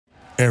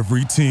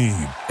Every team,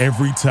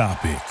 every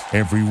topic,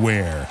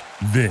 everywhere.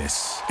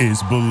 This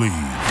is Believe.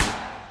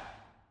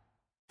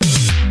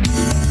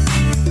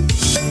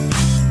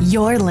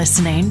 You're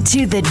listening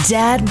to the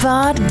Dad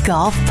Bod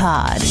Golf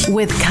Pod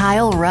with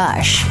Kyle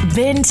Rush,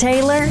 Ben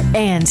Taylor,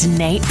 and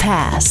Nate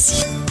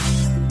Pass.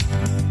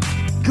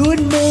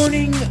 Good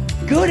morning,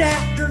 good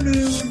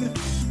afternoon,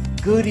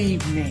 good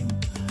evening.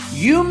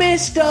 You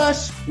missed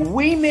us,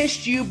 we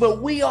missed you, but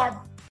we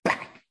are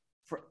back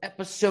for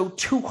episode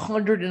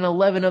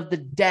 211 of the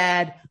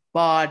Dad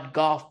Bod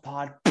Golf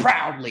Pod,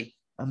 proudly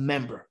a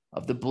member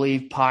of the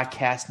Believe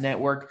Podcast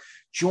Network.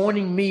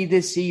 Joining me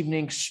this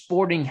evening,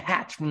 sporting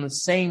hats from the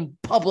same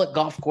public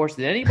golf course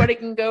that anybody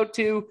can go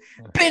to,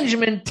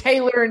 Benjamin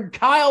Taylor and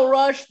Kyle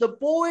Rush. The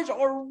boys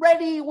are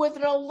ready with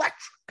an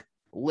electric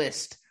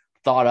list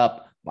thought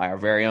up by our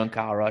very own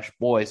Kyle Rush.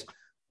 Boys,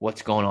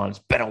 what's going on? It's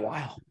been a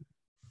while.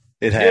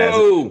 It has.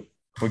 Yo.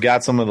 We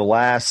got some of the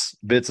last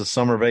bits of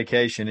summer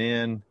vacation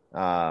in,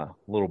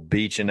 little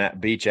beach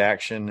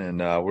action, and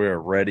we're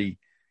ready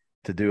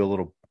to do a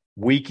little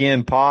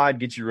weekend pod,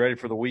 get you ready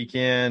for the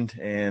weekend,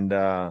 and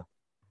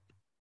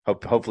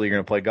hopefully you're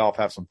going to play golf,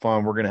 have some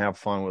fun. We're going to have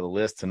fun with a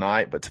list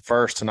tonight. But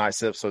first,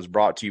 tonight's episode is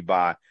brought to you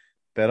by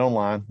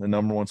BetOnline, the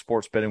number one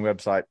sports betting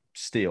website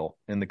still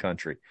in the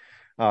country.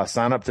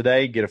 Sign up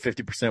today, get a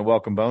 50%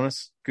 welcome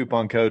bonus.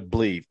 Coupon code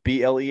BLEAV,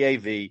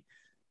 BLEAV.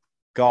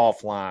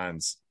 Golf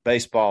lines,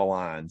 baseball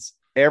lines,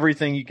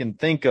 everything you can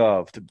think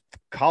of.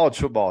 College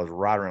football is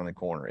right around the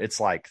corner. It's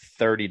like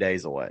 30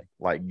 days away.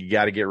 Like, you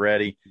got to get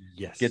ready.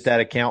 Yes. Get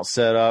that account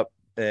set up,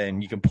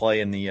 and you can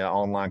play in the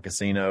online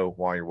casino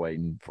while you're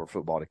waiting for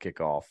football to kick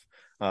off.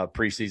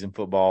 Preseason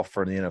football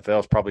for the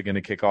NFL is probably going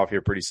to kick off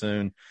here pretty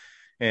soon,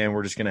 and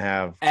we're just going to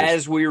have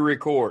as we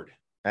record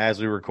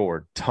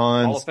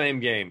tons Hall of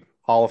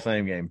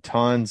Fame game,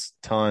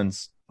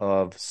 tons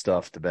of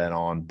stuff to bet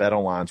on.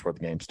 BetOnline's where the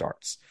game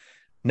starts.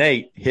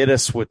 Nate, hit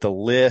us with the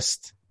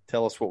list.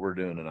 Tell us what we're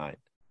doing tonight.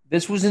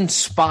 This was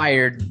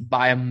inspired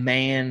by a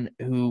man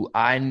who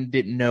I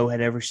didn't know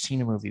had ever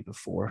seen a movie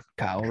before,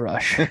 Kyle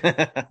Rush.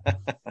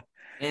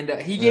 And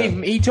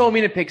he told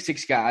me to pick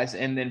six guys,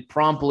 and then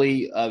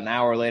promptly an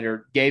hour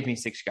later gave me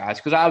six guys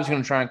because I was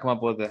going to try and come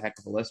up with a heck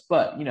of a list.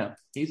 But,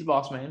 he's a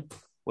boss man.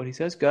 What he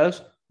says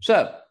goes.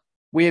 So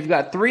we have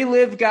got 3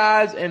 live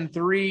guys and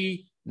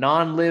 3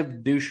 non-live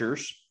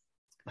douchers.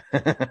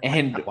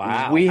 And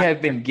wow. We have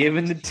been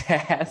given the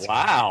task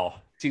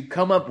to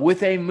come up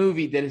with a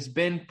movie that has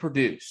been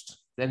produced,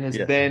 that has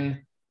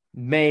been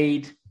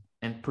made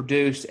and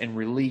produced and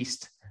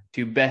released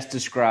to best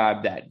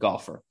describe that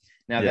golfer.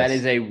 Now, that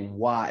is a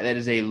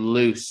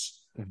loose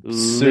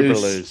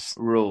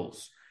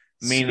rules,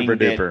 meaning super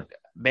that duper.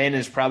 Ben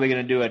is probably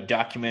going to do a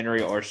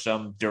documentary or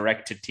some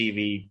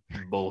direct-to-TV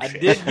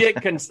bullshit.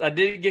 I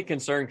did get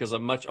concerned because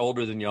I'm much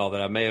older than y'all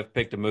that I may have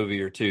picked a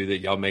movie or two that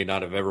y'all may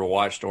not have ever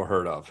watched or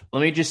heard of. Let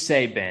me just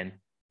say, Ben,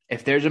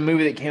 if there's a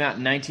movie that came out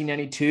in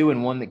 1992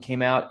 and one that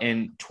came out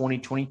in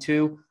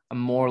 2022, I'm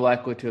more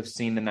likely to have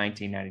seen the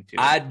 1992.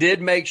 I did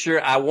make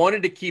sure I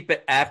wanted to keep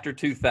it after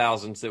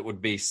 2000s that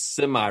would be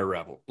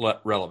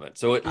semi-relevant.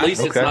 So at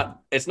least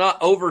it's not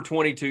over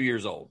 22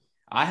 years old.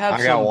 I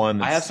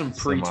have some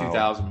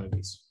pre-2000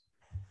 movies.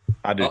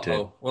 I do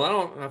too.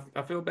 Well,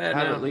 I feel bad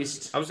now. At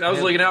least I was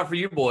looking out for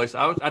you boys.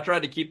 I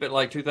tried to keep it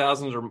like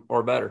 2000s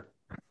or better.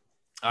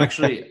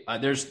 Actually,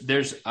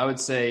 there's I would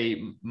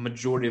say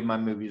majority of my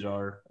movies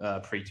are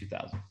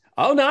pre-2000.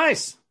 Oh,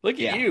 nice! Look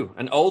at you,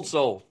 an old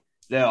soul.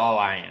 Oh,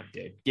 I am,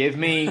 dude. Give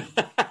me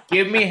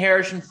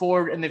Harrison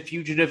Ford and The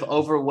Fugitive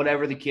over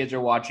whatever the kids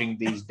are watching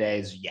these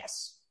days.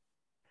 Yes,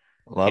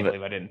 love it. I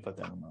believe I didn't put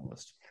that on my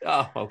list.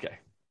 Oh, okay.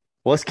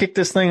 Well, let's kick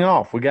this thing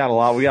off. We got a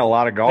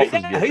lot of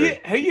golfers.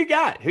 Who you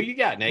got,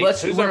 Nate?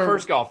 Who's our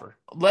first golfer?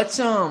 Let's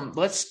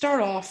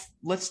start off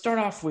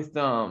with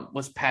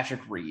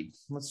Patrick Reed.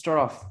 Let's start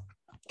off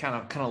kind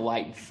of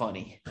light and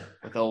funny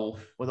with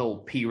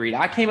old P. Reed.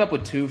 I came up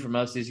with 2 for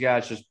most of these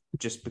guys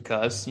just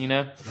because,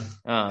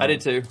 I did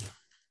too.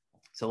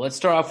 So let's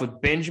start off with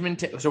Benjamin.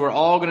 So we're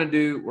all gonna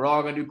do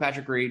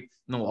Patrick Reed,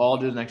 and then we'll all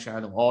do the next guy,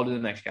 and then we'll all do the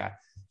next guy.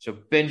 So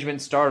Benjamin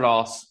starts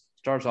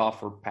off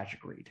for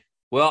Patrick Reed.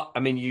 Well, I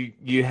mean,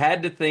 you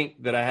had to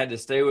think that I had to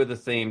stay with the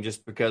theme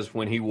just because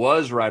when he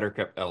was Ryder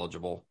Cup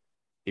eligible,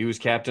 he was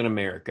Captain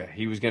America.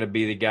 He was going to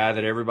be the guy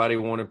that everybody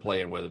wanted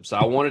playing with him. So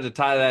I wanted to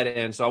tie that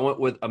in. So I went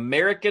with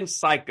American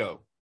Psycho.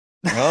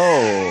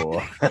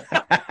 Oh,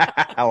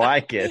 I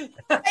like it.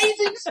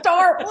 Amazing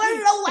start. What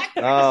an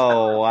electric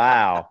Oh,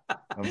 wow.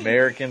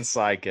 American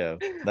Psycho.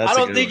 I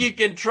don't think you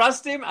can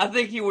trust him. I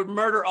think he would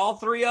murder all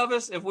 3 of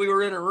us if we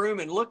were in a room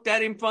and looked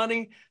at him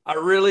funny. I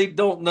really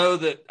don't know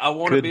that I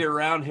want to be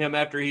around him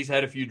after he's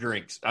had a few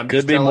drinks.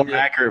 Could be more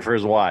accurate for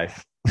his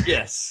wife.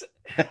 Yes.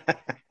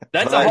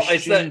 That's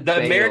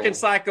the American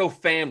Psycho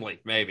family,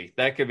 maybe.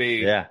 That could be.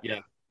 Yeah.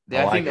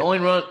 I think the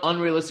only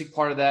unrealistic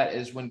part of that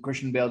is when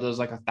Christian Bale does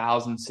like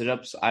 1,000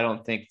 sit-ups. I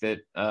don't think that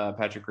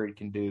Patrick Reed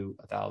can do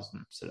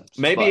 1,000 sit-ups.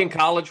 Maybe in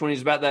college when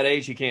he's about that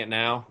age, he can't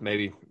now.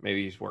 Maybe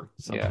he's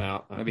worked something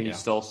out. Maybe he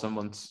stole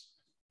someone's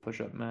Push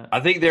up, Matt.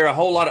 I think there are a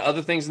whole lot of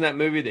other things in that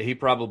movie that he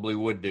probably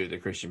would do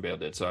that Christian Bale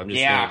did. So I'm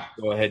just going to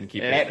go ahead and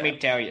keep it. Let me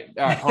tell you.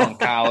 All right, hold on,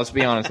 Kyle. Let's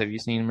be honest. Have you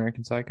seen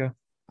American Psycho?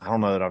 I don't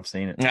know that I've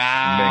seen it. Oh,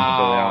 I'm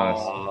being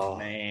completely honest.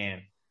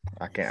 Man.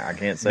 I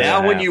can't say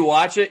Now, I when have. you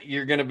watch it,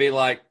 you're going to be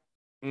like,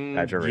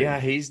 Patrick Reed. yeah,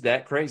 he's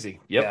that crazy.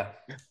 Yep.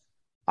 Yeah.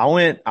 I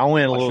went a Watch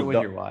little it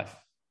with your wife.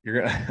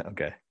 You're gonna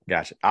okay,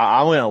 gotcha.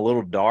 I went a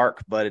little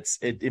dark, but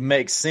it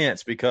makes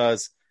sense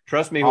because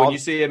Trust me, when you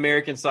see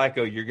American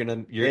Psycho,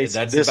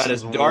 that's this about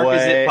as is dark as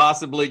way- it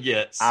possibly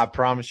gets. I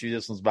promise you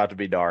this one's about to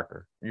be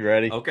darker. You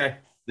ready? Okay.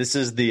 This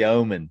is The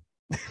Omen.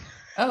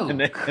 Oh, And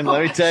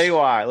let me tell you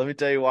why. It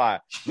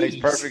makes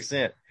Jeez. perfect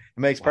sense. It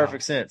makes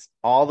perfect sense.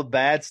 All the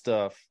bad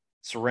stuff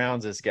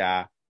surrounds this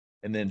guy,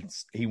 and then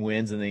he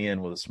wins in the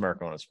end with a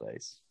smirk on his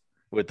face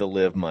with the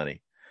live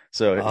money.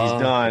 So he's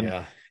done.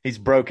 Yeah. He's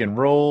broken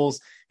rules.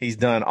 He's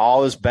done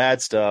all this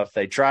bad stuff.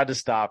 They tried to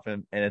stop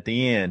him, and at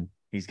the end,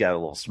 he's got a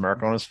little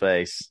smirk on his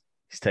face.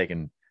 He's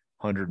taking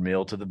 $100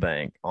 million to the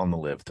bank on the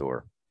live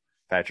tour.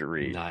 Patrick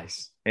Reed.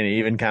 Nice. And he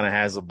even kind of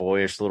has a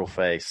boyish little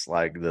face,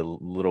 like the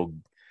little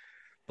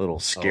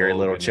scary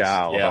little goodness.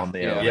 child Yeah. on the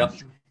Yep.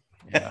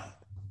 Yeah.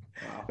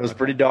 It was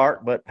pretty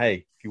dark, but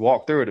hey, if you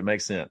walk through it, it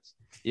makes sense.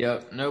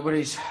 Yep.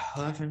 Nobody's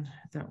laughing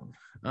at that one.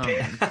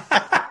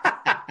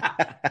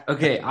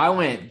 Okay, I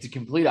went the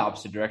complete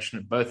opposite direction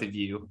of both of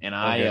you, and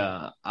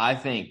I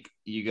think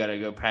you got to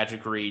go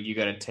Patrick Reed. You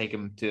got to take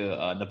him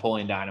to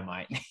Napoleon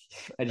Dynamite.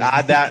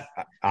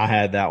 I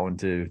had that one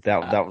too.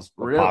 That was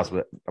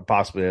Really?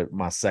 possibly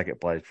my second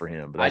place for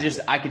him. But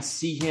I could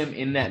see him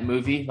in that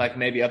movie, like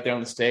maybe up there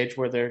on the stage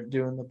where they're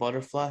doing the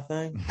butterfly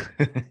thing.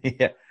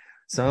 yeah,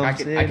 I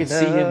could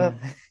see him.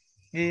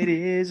 It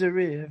is a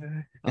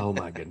river. Oh,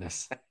 my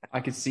goodness. I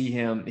could see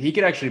him. He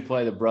could actually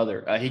play the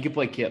brother. He could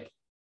play Kip.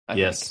 I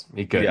Yes, think.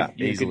 he could. Yeah.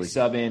 You easily. could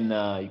sub in.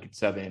 You could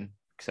sub in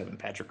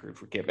Patrick Reed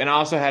for Kip, and I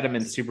also had him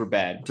in Super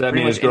Bad. Does that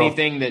mean Pretty his much girl-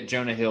 anything that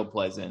Jonah Hill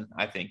plays in,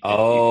 I think. that you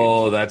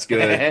Oh, could- that's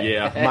good.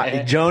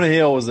 Yeah. Jonah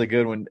Hill was a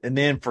good one. And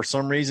then for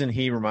some reason,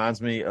 he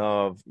reminds me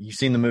of, you've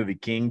seen the movie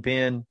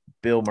Kingpin,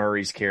 Bill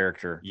Murray's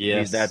character.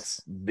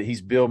 Yes.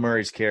 He's Bill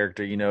Murray's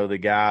character, the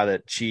guy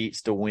that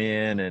cheats to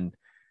win, and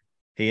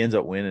he ends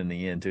up winning in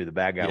the end too. The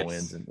bad guy Yes.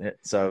 wins. And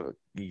so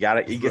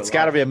it's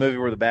got to be a movie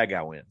where the bad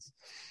guy wins.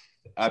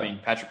 I mean,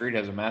 Patrick Reed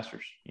has a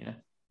master's.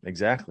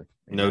 Exactly.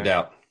 No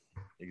doubt.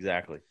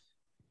 Exactly.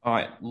 All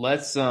right,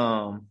 let's we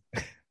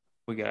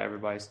got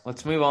everybody's.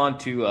 Let's move on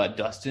to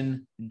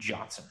Dustin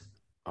Johnson,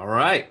 All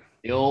right.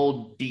 the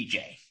old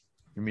DJ.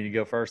 You mean to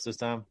go first this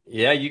time?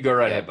 Yeah, you go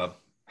right ahead, bub.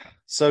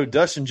 So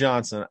Dustin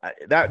Johnson,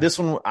 this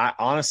one,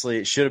 honestly,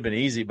 it should have been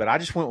easy, but I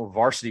just went with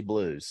Varsity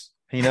Blues.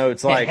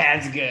 It's like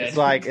That's good. it's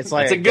like That's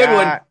a good guy,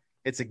 one.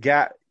 It's a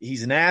guy.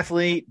 He's an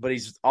athlete, but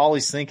he's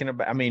always thinking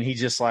about. I mean,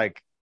 he's just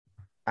like,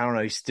 I don't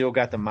know. He's still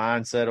got the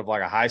mindset of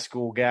like a high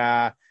school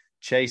guy,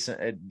 chasing,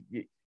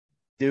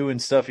 doing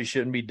stuff he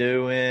shouldn't be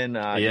doing.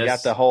 You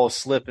got the whole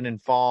slipping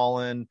and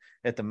falling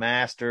at the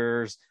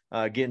Masters,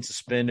 getting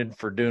suspended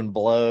for doing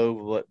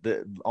blow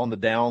on the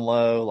down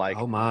low. Like,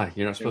 Oh, my.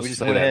 You're not we supposed to just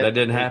say went that. ahead- That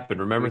didn't happen.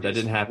 Remember, we that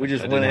just- didn't happen. We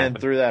just That went didn't ahead and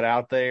happen. threw that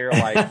out there.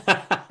 Like,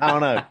 I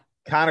don't know.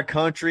 Kind of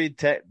country.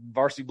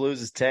 Varsity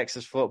Blues is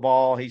Texas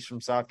football. He's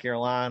from South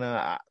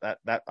Carolina. I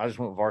just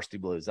went with Varsity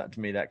Blues. That to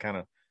me, that kind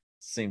of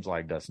seems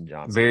like Dustin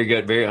Johnson. Very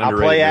good. Very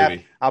underrated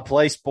movie. I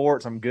play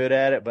sports. I'm good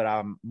at it, but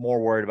I'm more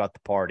worried about the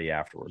party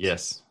afterwards.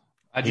 Yes.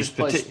 I just He's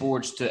play partic-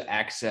 sports to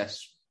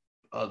access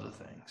other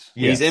things.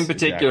 Yes, He's in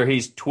particular, exactly.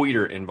 he's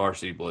Tweeter in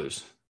Varsity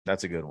Blues.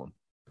 That's a good one.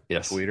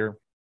 Yes. Tweeter.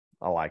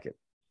 I like it.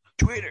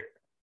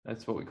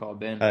 That's what we call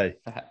Ben. Hey,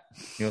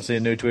 you want to see a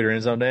new Tweeter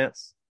end zone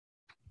dance?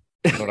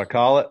 You know what I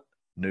call it?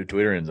 New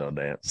Tweeter end zone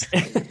dance.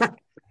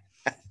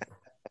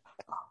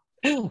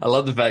 I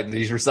love the fact that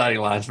he's reciting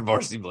lines from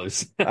Varsity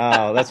Blues.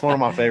 Oh, that's one of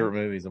my favorite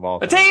movies of all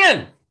A time.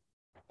 10!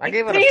 I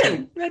give it A a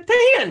 10! A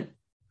 10!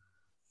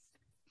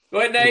 Go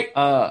ahead, Nate.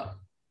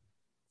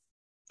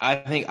 I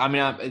think. I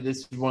mean,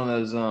 this is one of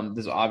those.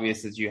 This is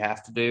obvious that you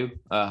have to do.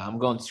 I'm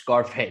going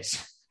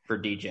Scarface for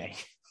DJ.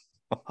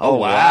 Oh,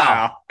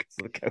 wow.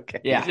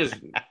 Okay. Yeah,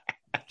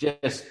 You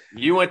just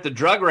you went the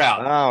drug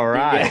route. All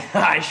right.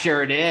 I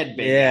sure did.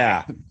 Baby.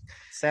 Yeah.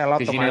 Say hello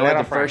Because to you my know what,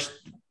 little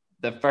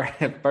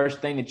the first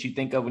thing that you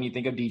think of when you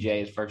think of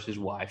DJ is first his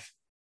wife.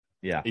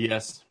 Yeah.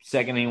 Yes.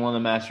 Second, he won the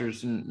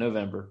Masters in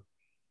November,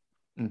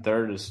 and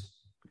third is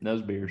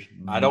nose beers.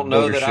 I don't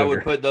know Booger that I would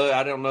sugar. put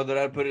I don't know that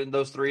I'd put it in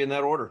those three in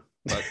that order.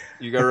 But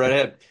you go right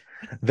ahead.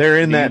 They're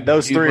in that. You-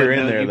 Those you three put are in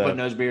no- there, You though. put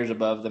nose beers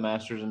above the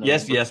Masters in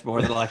Yes, November. yes,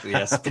 more than likely,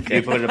 yes.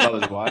 You put it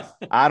above his wife.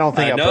 I don't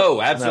think No,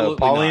 put, absolutely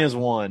Paulina's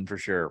one for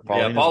sure.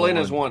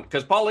 Paulina's one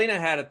because Paulina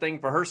had a thing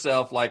for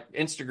herself, like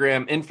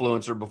Instagram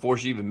influencer, before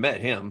she even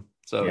met him.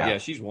 So Yeah. yeah,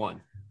 she's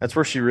one. That's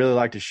where she really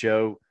liked to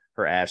show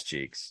her ass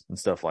cheeks and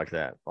stuff like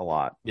that a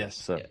lot. Yes.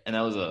 So Yeah, and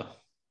that was a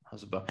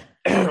bug.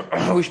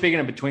 We're speaking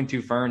of Between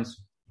Two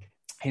Ferns,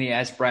 and he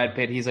asked Brad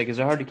Pitt. He's like, "Is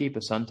it hard to keep a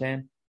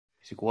suntan?"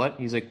 He's like, "What?"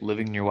 He's like,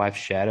 "Living in your wife's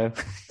shadow."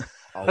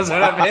 That's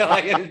what I feel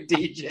like as a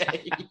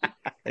DJ.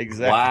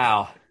 exactly.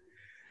 Wow.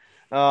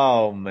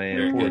 Oh man,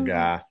 Very poor good.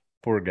 guy.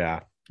 Poor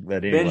guy.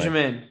 But anyway.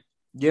 Benjamin,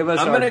 give us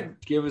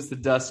the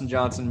Dustin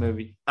Johnson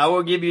movie. I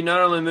will give you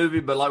not only the movie,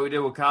 but like we did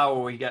with Kyle,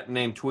 where we got the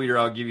name Tweeter,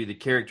 I'll give you the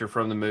character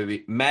from the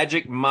movie.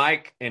 Magic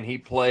Mike, and he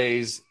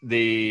plays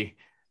the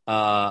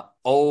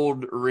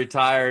old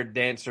retired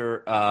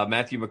dancer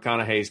Matthew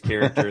McConaughey's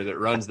character that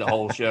runs the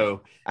whole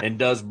show and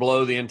does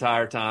blow the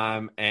entire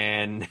time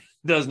and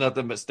does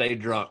nothing but stay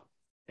drunk.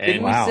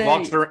 And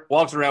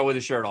walks around with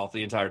his shirt off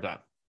the entire time.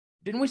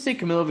 Didn't we say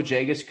Camilo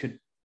Villegas could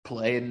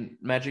play in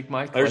Magic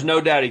Mike? There's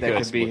no doubt he could.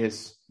 That could be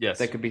his. Yes,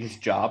 that could be his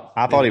job.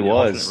 I thought he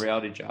was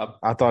reality job.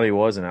 I thought he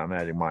was in that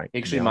Magic Mike.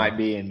 Actually, might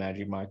be in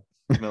Magic Mike.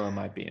 Camilo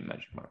might be in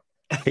Magic Mike.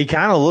 He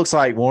kind of looks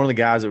like one of the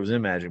guys that was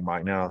in Magic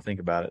Mike. Now I think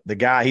about it, the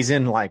guy, he's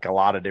in like a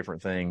lot of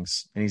different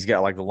things, and he's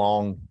got like the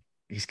long.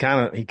 He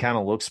kind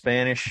of looks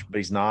Spanish, but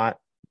he's not.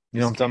 You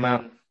know what I'm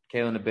talking about?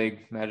 Kalen, a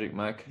big Magic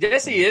Mike.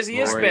 Yes, he is. He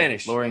is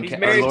Spanish. Lori he's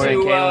married to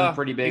Kalen,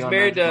 pretty big.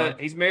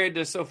 He's married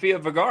to Sofia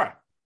Vergara.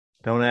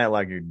 Don't act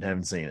like you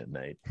haven't seen it,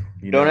 Nate.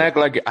 Don't act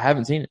like I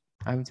haven't seen it.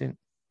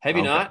 Have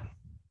you not?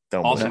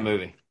 Don't awesome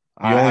movie.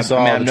 You only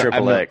saw the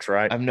Triple X,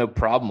 right? I have no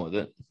problem with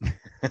it.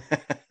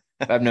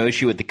 I have no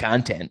issue with the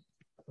content.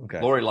 Okay.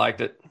 Lori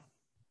liked it.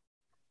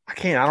 I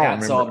don't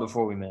remember. I saw it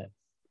before we met.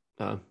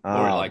 Lori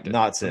liked it.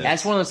 Not since.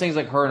 That's one of those things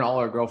like her and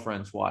all her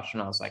girlfriends watched,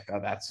 and I was like, oh,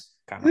 that's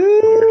kind of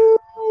weird.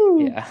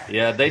 Yeah.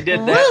 Yeah, they did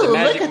that. The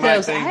Magic look at Mike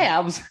those thing.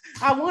 abs.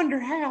 I wonder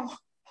how.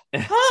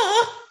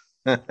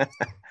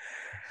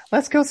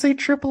 Let's go see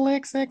Triple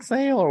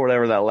XXL or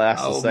whatever that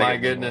last. Oh my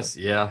goodness!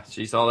 Yeah,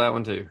 she saw that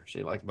one too.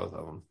 She liked both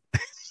of them.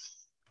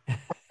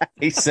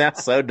 He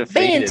sounds so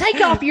defeated. Ben,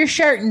 take off your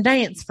shirt and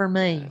dance for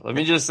me. Let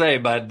me just say,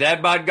 by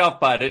Dad Bod Golf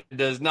Pod, it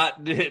does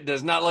not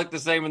look the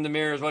same in the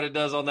mirror as what it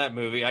does on that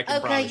movie. I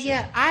can promise you.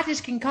 I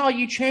just can call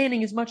you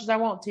Channing as much as I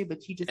want to,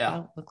 but you just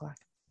don't look like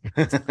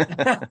it.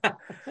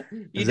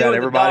 You do it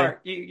in the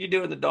dark. You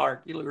do it in the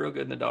dark. You look real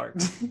good in the dark.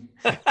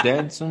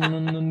 Dancing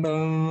in the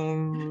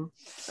dark.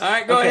 All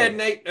right, go ahead,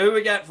 Nate. Who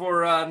we got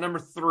for number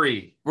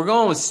 3? We're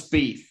going with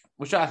Spieth,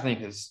 which I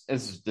think is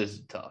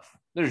tough.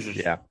 There's just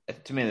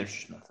to me, there's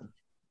just nothing.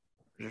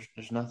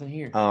 There's nothing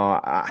here.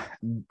 I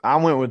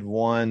went with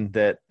one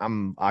that I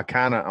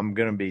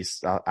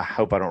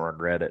hope I don't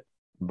regret it,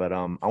 but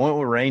I went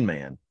with Rain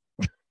Man.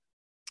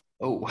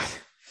 Oh,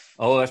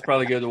 that's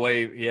probably good. The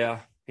way,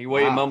 he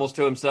mumbles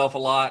to himself a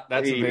lot.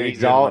 That's a very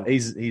good one.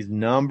 He's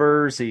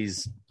numbers.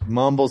 He's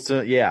mumbles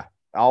to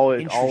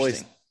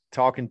always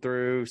talking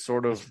through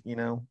sort of,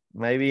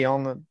 maybe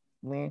on the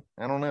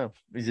I don't know.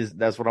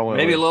 That's what I went.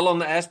 Maybe with. A little on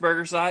the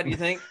Asperger side. You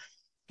think?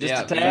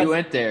 Just a tad. You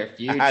went there.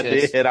 I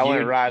did. I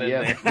went right in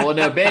there. Well,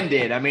 no, Ben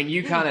did. I mean,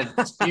 you kind of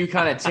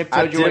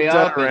tiptoed your way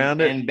up,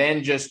 and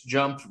Ben just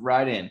jumped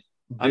right in.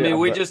 I mean,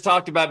 we just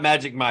talked about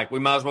Magic Mike. We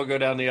might as well go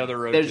down the other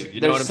road.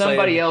 There's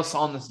somebody else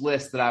on this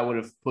list that I would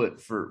have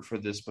put for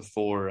this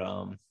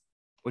before,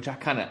 which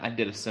I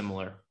did a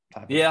similar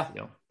type of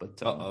deal.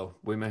 But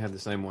we may have the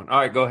same one. All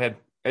right, go ahead.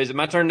 Is it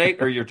my turn,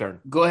 Nate, or your turn?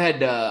 Go ahead,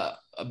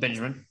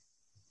 Benjamin.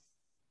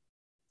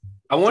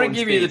 I want to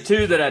give you the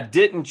two that I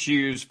didn't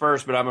choose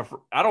first, but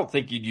I don't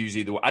think you'd use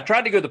either one. I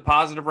tried to go the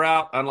positive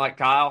route, unlike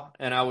Kyle,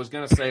 and I was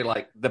going to say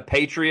like the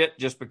Patriot,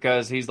 just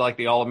because he's like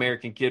the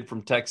All-American kid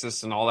from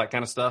Texas and all that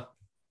kind of stuff.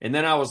 And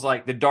then I was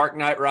like the Dark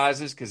Knight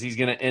Rises, because he's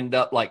going to end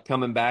up like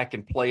coming back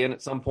and playing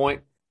at some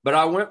point. But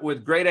I went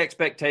with Great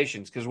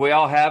Expectations, because we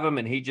all have him,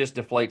 and he just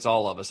deflates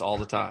all of us all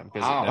the time.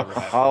 It never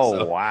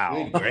happens.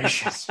 Wow.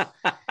 Gracious.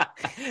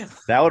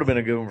 That would have been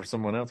a good one for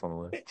someone else on the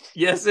list.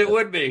 Yes, it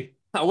would be.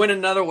 I went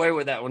another way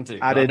with that one too.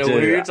 I did know too.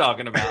 What you're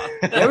talking about.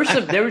 There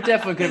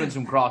definitely could have been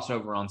some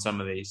crossover on some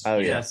of these. Oh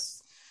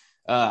yes.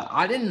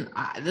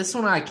 This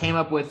one I came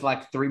up with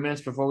like 3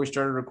 minutes before we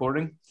started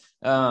recording.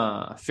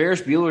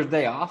 Ferris Bueller's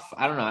Day Off.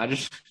 I don't know. I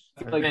just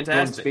feel like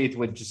Fantastic. Jordan Spieth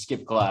would just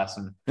skip class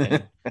and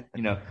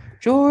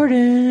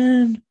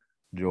Jordan.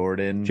 He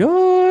Jordan.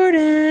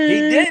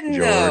 didn't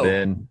know.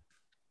 Jordan.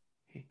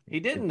 He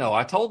didn't know.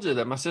 I told you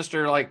that my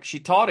sister, she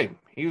taught him.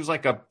 He was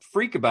like a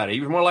freak about it.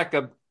 He was more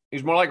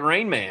like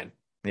Rain Man.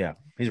 Yeah,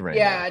 he's Rain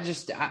Yeah,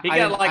 Man. He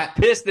got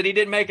pissed that he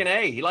didn't make an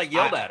A. He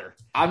yelled at her.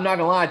 I'm not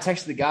gonna lie. I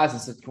texted the guys and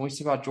said, "Can we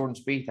see about Jordan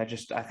Spieth?" I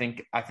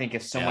think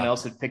if someone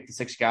else had picked the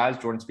 6 guys,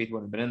 Jordan Spieth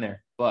wouldn't have been in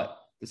there. But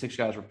the 6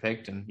 guys were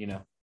picked, and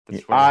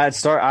I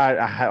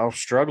was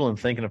struggling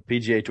thinking of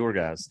PGA Tour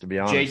guys, to be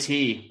honest.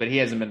 JT, but he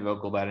hasn't been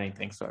vocal about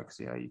anything, so I can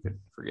see how you could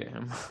forget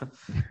him.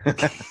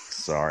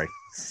 Sorry,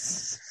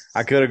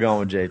 I could have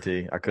gone with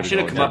JT. I should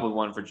have come up with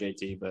one for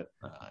JT, but.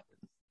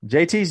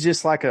 JT's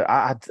just like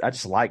I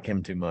just like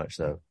him too much,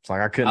 though. It's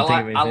like I couldn't think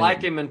of anything. I like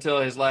him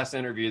until his last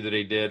interview that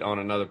he did on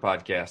another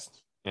podcast,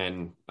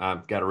 and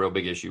I've got a real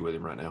big issue with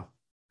him right now.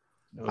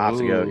 I have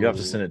to go. You have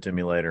to send it to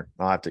me later.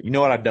 I'll have to. You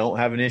know what I don't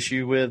have an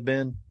issue with,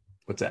 Ben?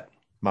 What's that?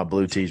 My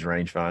Blue Tees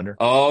rangefinder.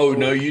 Oh,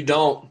 no, you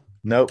don't.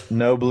 Nope.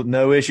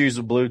 No issues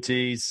with Blue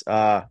Tees.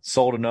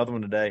 Sold another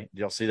one today. Did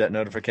y'all see that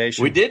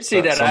notification? We did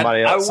see that.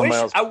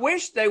 I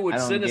wish they would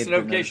send us a the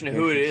notification of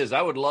who it is.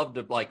 I would love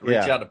to reach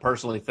out to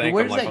personally thank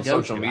them on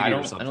social media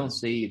or something. I don't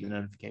see the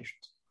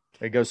notifications.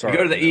 It goes You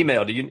go to the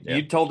email.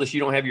 You told us you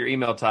don't have your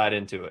email tied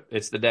into it.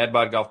 It's the Dad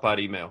Bod Golf Pod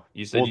email.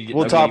 You said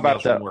we'll talk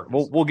about that.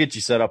 We'll get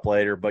you set up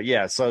later. But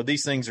yeah, so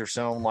these things are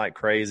selling like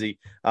crazy.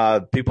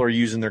 People are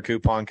using their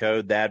coupon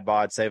code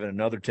DadBod, saving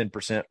another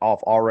 10%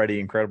 off already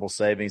incredible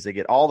savings. They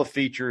get all the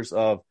features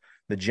of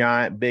the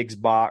giant Biggs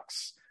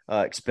box,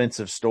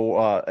 expensive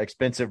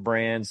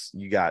brands.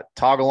 You got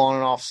toggle on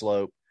and off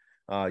slope.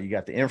 You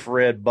got the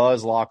infrared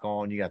buzz lock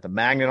on. You got the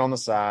magnet on the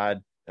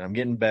side. And I'm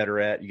getting better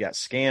at. You got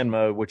scan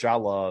mode, which I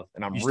love,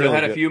 and You still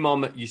had a few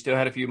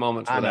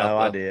moments. I know,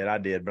 I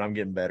did, but I'm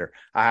getting better.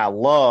 I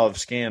love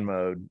scan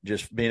mode,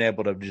 just being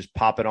able to just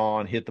pop it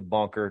on, hit the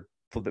bunker,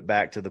 flip it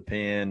back to the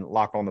pin,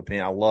 lock on the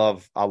pin. I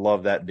love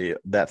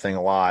that thing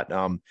a lot.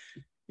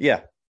 Yeah,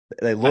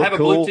 they look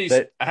cool.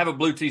 I have a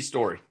Blue Tee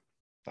story.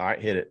 All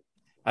right, hit it.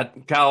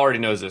 Kyle already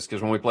knows this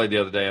because when we played the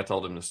other day, I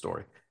told him the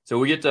story. So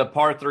we get to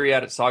par 3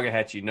 out at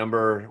Sagahatchee.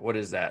 Number, what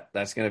is that?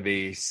 That's going to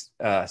be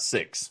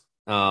 6.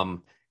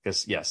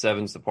 Because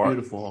 7's the par.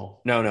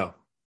 Beautiful. No,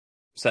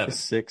 7.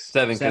 6.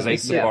 7 because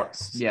 8's the par.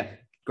 Yeah,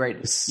 great.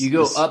 You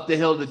go up the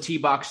hill to the tee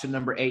box to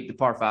number 8, the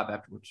par 5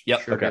 afterwards.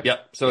 Yep. Sure. Okay.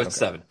 Yep. So it's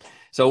 7.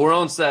 So we're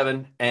on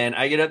 7, and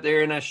I get up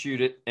there and I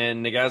shoot it,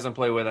 and the guys I'm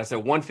playing with, I said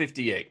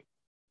 158.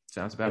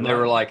 Sounds about and right. They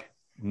were like,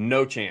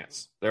 no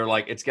chance. They're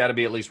like, it's got to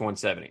be at least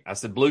 170. I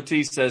said, Blue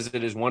Tee says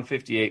it is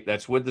 158.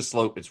 That's with the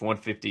slope. It's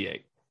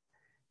 158.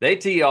 They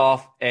tee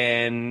off,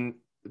 and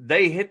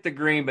they hit the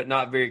green, but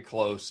not very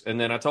close. And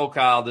then I told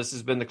Kyle, this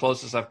has been the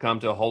closest I've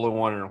come to a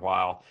hole-in-one in a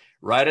while.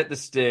 Right at the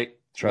stick,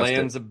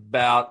 lands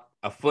about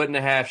a foot and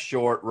a half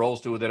short,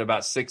 rolls to within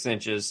about 6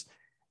 inches.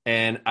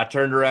 And I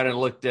turned around and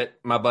looked at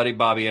my buddy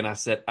Bobby, and I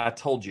said, I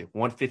told you,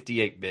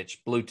 158, bitch,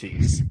 Blue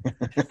Tees.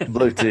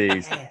 Blue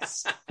Tees.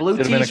 Yes.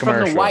 Blue Tees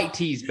from the white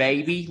tees,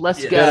 baby.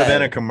 Let's go. Should have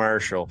been a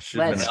commercial.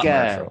 Let's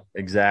go.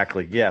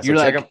 Exactly. Yeah. So You're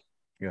check like, them.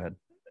 Go ahead.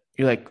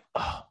 You're like,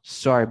 oh,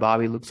 sorry,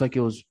 Bobby. Looks like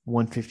it was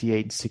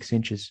 158 and 6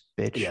 inches,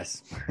 bitch.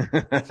 Yes.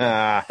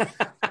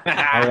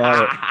 I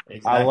love it.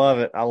 Exactly. I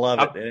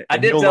love it. I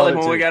did tell him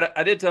when we got up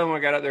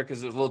there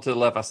because it was a little to the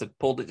left. I said,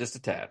 pulled it just a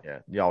tad. Yeah,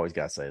 you always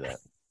got to say that.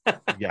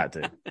 You got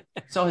to.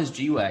 Saw his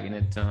G-Wagon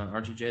at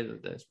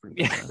RTJ. That's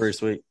pretty good. Pretty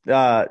sweet.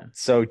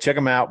 So check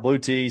them out. Blue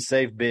Tee,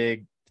 save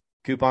big.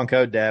 Coupon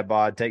code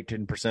DadBod. Take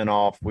 10%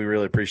 off. We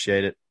really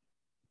appreciate it.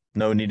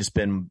 No need to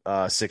spend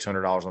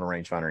 $600 on a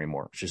rangefinder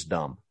anymore. It's just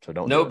dumb. So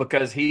don't. No,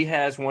 because he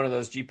has one of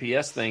those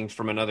GPS things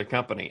from another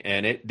company,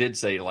 and it did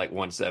say like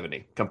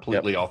 170,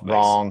 completely off base.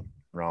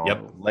 Wrong.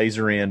 Yep.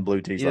 Laser in,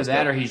 Blue Tees. Either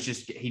that, or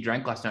he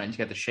drank last night and he's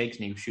got the shakes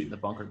and he was shooting the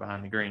bunker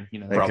behind the green. You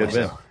know, it could have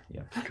been.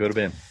 Yeah, could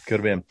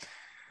have been.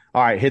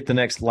 All right, hit the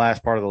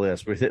last part of the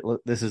list.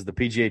 This is the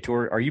PGA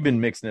Tour. Are you been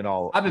mixing it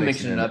all? I've been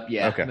mixing it up.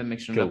 Yeah, okay. I've been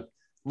mixing it up.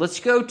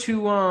 Let's go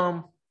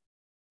to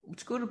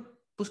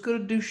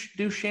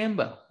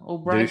DeChambeau.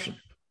 Old Bryson.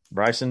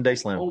 Bryson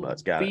DeChambeau.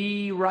 That's got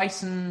it.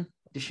 Bryson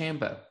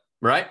DeChambeau.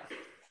 Right.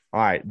 All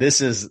right.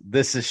 This is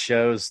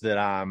shows that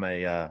I'm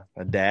a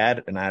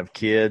dad and I have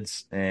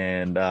kids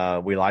and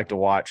we like to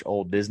watch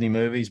old Disney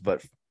movies,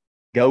 but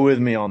go with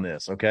me on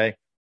this, okay?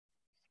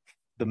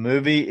 The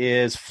movie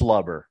is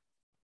Flubber.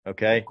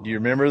 Okay. Do you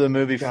remember the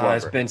movie Flubber?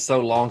 It's been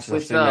so long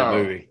since I've seen that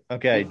movie.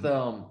 Okay.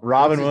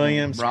 Robin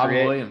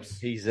Williams.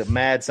 He's a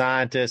mad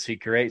scientist. He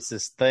creates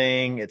this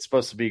thing. It's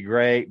supposed to be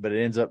great, but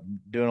it ends up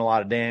doing a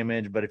lot of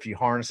damage. But if you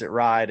harness it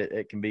right,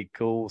 it can be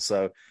cool.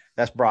 So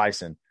that's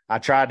Bryson. I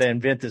tried to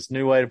invent this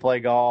new way to play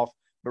golf,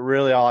 but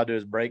really all I do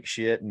is break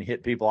shit and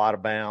hit people out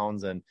of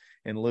bounds and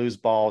lose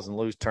balls and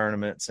lose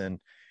tournaments. And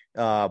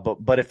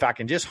but if I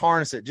can just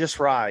harness it just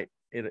right,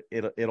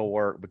 it'll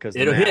work because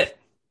it'll hit.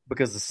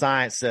 Because the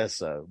science says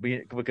so,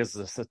 because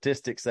the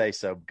statistics say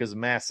so, because the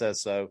math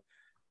says so.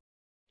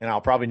 And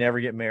I'll probably never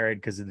get married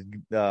because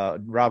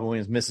Robin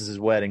Williams misses his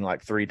wedding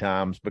like 3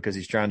 times because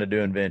he's trying to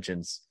do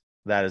inventions.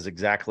 That is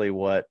exactly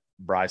what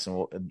Bryson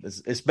will.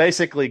 It's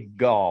basically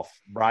golf,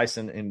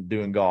 Bryson and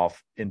doing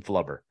golf in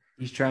Flubber.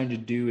 He's trying to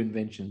do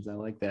inventions. I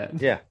like that.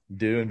 Yeah,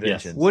 do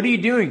inventions. Yes. What are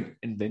you doing?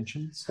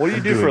 Inventions. What do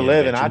you do for a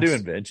living? I do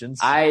inventions.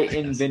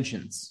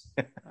 Inventions.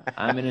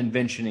 I'm an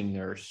inventioning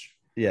nurse.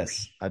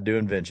 Yes, I do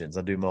inventions.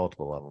 I do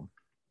multiple of them.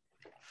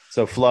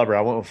 So Flubber,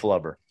 I went with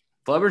Flubber.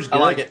 Flubber's good.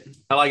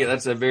 I like it.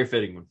 That's a very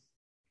fitting one.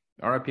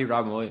 R.I.P.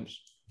 Robin Williams.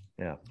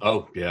 Yeah.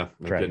 Oh, yeah.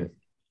 No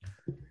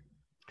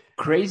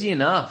Crazy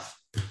enough,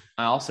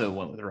 I also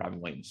went with the Robin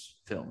Williams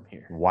film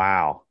here.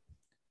 Wow.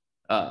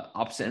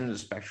 Opposite end of the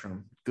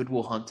spectrum, Good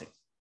Will Hunting.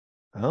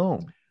 Oh.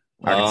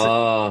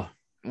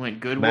 Went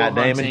Good Will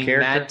Hunting.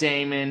 Matt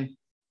Damon.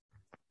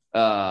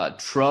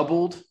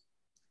 Troubled.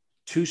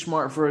 Too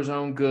smart for his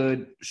own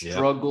good.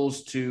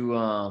 Struggles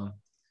to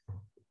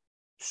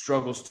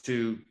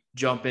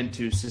jump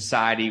into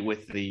society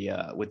with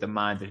the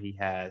mind that he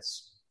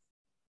has.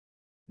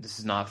 This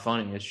is not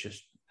funny. It's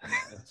just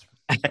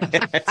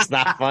it's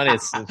not funny.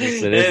 It is what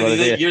it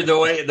is. You're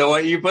the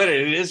way you put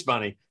it is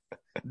funny.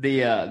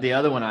 The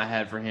other one I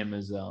had for him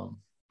is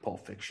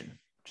Pulp Fiction,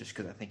 just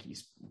because I think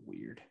he's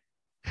weird.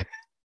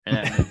 And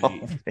that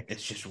movie,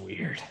 it's just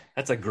weird.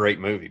 That's a great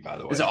movie, by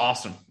the way. It's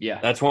awesome. Yeah.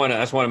 That's one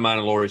of mine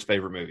and Lori's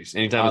favorite movies.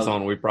 Anytime it's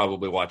on, we're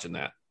probably watching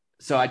that.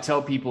 So I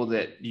tell people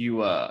that you,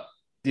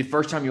 the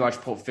first time you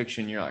watch Pulp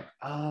Fiction, you're like,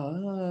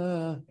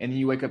 and then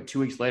you wake up 2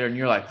 weeks later and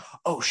you're like,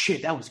 oh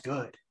shit, that was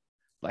good.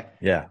 Like,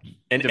 yeah.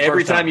 And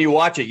every time you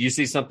watch it, you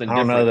see something I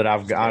don't different.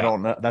 know that I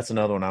don't know. That's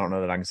another one I don't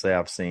know that I can say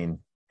I've seen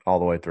all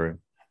the way through.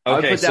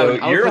 Okay, so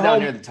you're down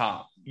near the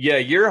top. Yeah,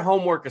 your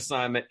homework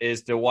assignment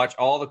is to watch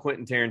all the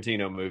Quentin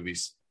Tarantino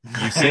movies.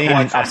 I've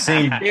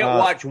seen. You can't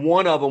watch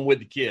one of them with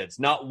the kids.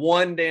 Not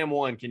one damn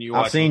one can you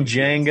watch. I've seen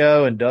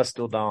Django and Dusk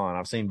Till Dawn.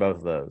 I've seen both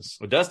of those.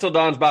 Well, Dusk Till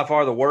Dawn's by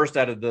far the worst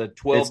out of the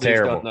 12 It's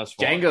terrible. thus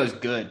far. Django's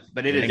good,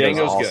 but it is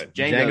Django's awesome. good.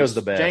 Django's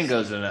the best.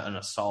 Django's an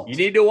assault. You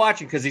need to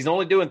watch it because he's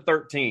only doing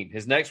 13.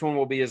 His next one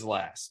will be his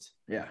last.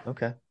 Yeah.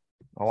 Okay.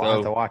 I'll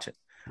have to watch it.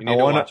 You need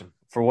to watch him.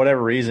 For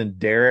whatever reason,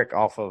 Derek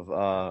off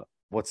of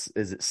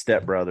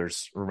Step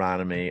Brothers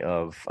reminded me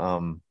of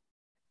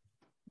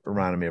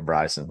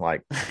Bryson.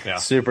 Like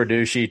super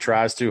douchey,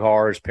 tries too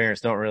hard. His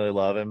parents don't really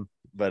love him,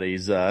 but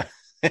he's and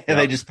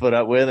they just put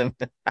up with him.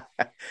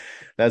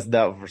 That's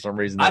that for some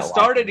reason. I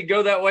started to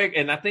go that way,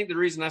 and I think the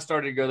reason I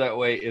started to go that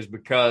way is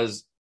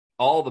because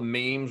all the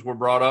memes were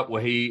brought up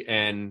with he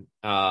and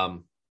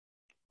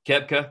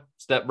Kepka,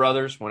 Step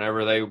Brothers,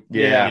 whenever they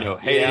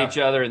hated each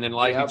other and then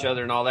liked each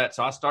other and all that.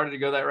 So I started to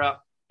go that route.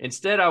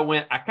 Instead,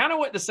 I kind of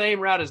went the same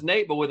route as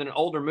Nate, but with an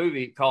older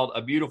movie called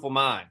A Beautiful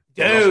Mind.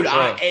 Dude,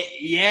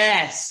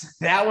 yes,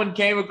 that one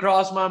came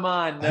across my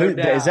mind. No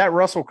doubt. Is that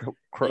Russell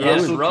Crowe?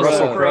 Yes,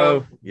 Russell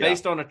Crowe, yeah.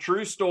 Based on a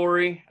true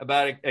story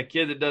about a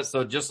kid that does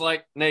so, just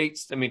like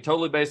Nate's. I mean,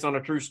 totally based on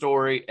a true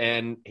story,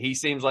 and he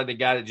seems like the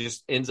guy that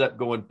just ends up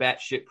going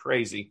batshit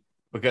crazy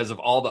because of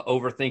all the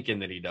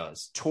overthinking that he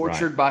does.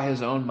 Tortured by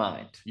his own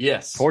mind.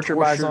 Yes. Tortured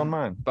by his own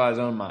mind. By his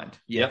own mind.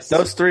 Yes.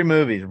 Those three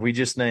movies we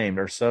just named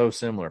are so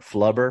similar.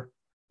 Flubber.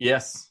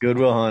 Yes. Good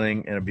Will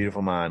Hunting and A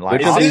Beautiful Mind.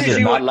 Like as soon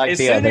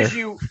as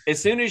you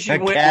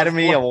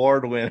Academy went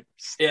Award winners.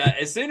 Yeah,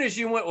 as soon as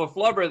you went with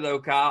Flubber, though,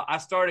 Kyle, I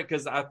started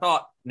because I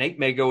thought Nate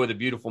may go with A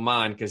Beautiful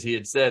Mind because he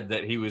had said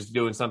that he was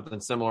doing something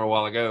similar a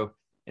while ago,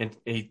 and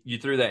you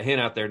threw that hint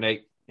out there,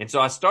 Nate. And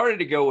so I started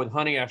to go with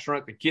Honey, I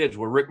Shrunk the Kids,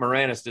 where Rick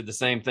Moranis did the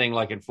same thing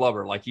like in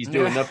Flubber. Like he's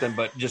doing nothing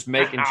but just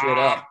making shit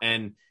up,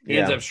 and he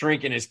ends up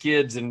shrinking his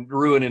kids and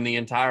ruining the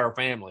entire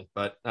family.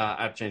 But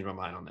I've changed my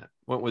mind on that.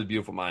 Went with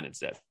Beautiful Mind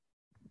instead.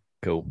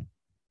 Cool.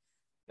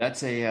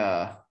 That's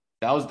a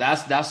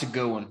that's a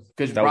good one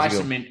because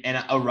Bryson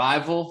and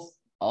Arrival.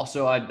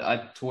 Also,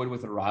 I toyed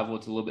with Arrival.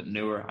 It's a little bit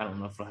newer. I don't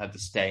know if it'll have the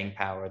staying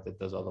power that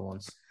those other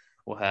ones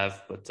will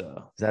have. But is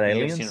that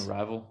Aliens? You seen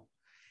Arrival?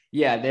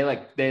 Yeah,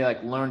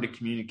 they learn to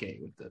communicate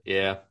with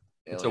the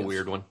It's a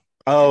weird one.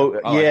 Oh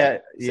yeah,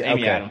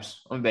 Amy Adams.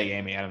 I'm a big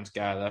Amy Adams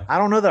guy though. I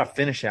don't know that I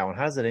finished that one.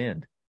 How does it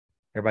end?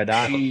 Everybody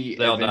died.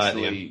 They all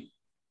died.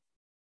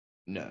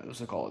 No, it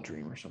was like all a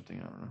dream or something.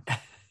 I don't know.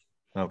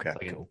 Okay,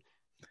 cool.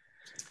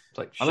 It's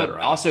like Shutter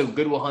Island. Also,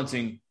 Good Will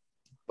Hunting,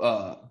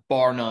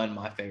 bar none,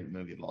 my favorite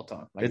movie of all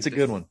time. Like, it's a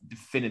good one.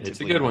 Definitively,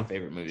 it's a good one. My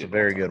favorite movie. It's a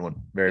very good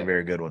one.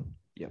 Very good one.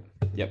 Yep.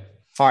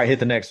 All right, hit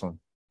the next one.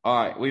 All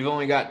right, we've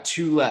only got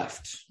two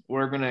left.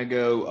 We're gonna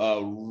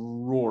go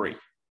Rory.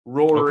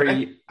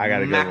 Okay. I got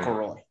to go.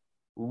 McIlroy.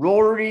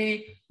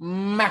 Rory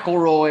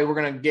McIlroy. We're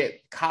gonna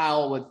get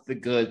Kyle with the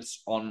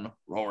goods on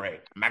Rory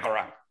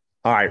McIlroy.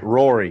 All right,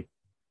 Rory,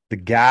 the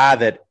guy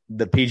that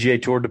the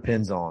PGA Tour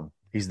depends on.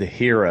 He's the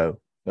hero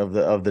of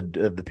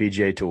the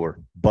PGA Tour,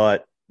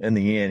 but in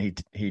the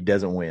end, he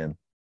doesn't win.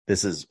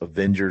 This is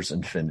Avengers: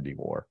 Infinity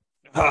War.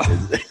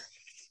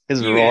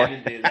 Is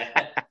Rory?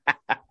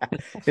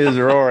 Is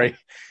Rory?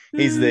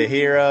 He's the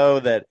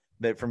hero that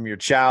from your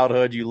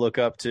childhood you look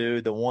up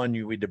to, the one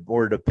you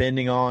were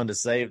depending on to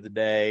save the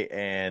day,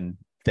 and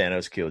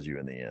Thanos kills you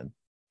in the end.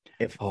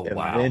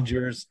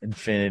 Avengers: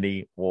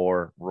 Infinity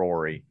War,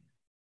 Rory.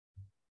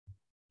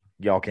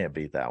 Y'all can't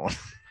beat that one.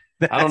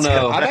 I don't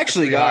know. I've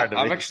actually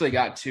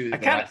got two. I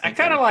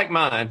kind of like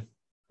mine.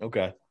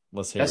 Okay,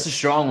 let's hear. That's a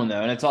strong one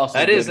though, and it's also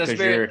because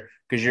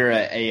you're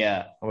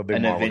an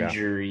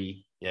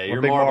Avenger-y. Yeah, you're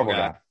a Marvel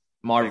guy.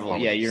 Marvel.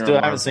 Yeah, you're still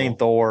haven't seen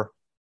Thor.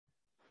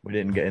 We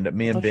didn't end up.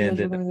 Me and Ben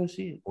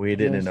didn't. We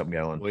didn't end up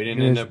going. We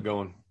didn't end up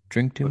going.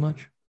 Drink too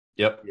much.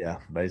 Yep. Yeah,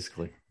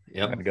 basically.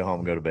 Yep. I had to go home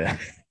and go to bed.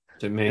 I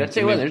tell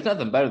you what, there's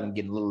nothing better than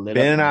getting a little lit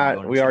Ben up.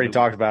 and we already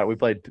talked about it. We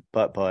played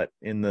putt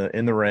in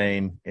the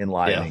rain in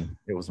lightning.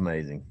 Yeah. It was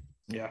amazing.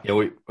 Yeah.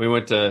 We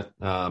went to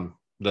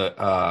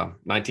the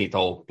 19th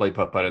hole, played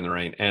putt in the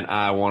rain, and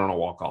I won on a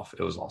walk off.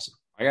 It was awesome.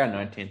 I got a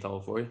 19th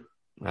hole for you.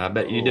 I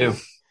bet you do.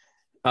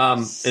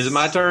 Is it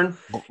my turn?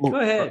 Go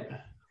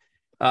ahead.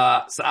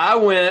 So I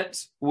went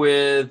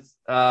with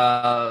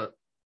a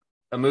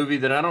movie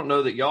that I don't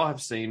know that y'all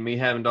have seen. Me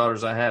having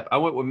daughters, I have. I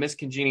went with Miss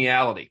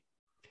Congeniality.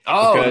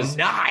 Oh,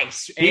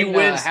 nice! He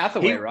wins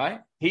Hathaway,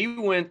 right? He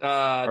went.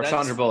 Or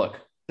Sandra Bullock.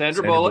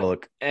 Sandra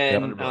Bullock,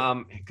 and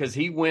because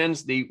he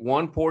wins the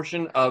one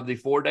portion of the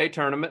 4-day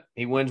tournament,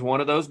 he wins one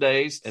of those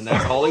days, and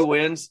that's all he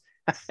wins.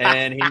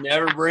 and he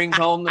never brings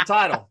home the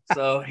title.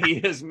 So he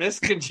is Miss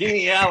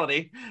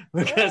Congeniality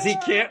because he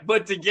can't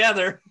put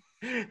together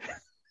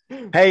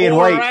Hey, and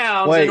wait,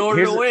 rounds in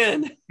order to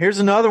win. Here's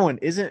another one.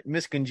 Isn't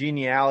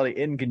Congeniality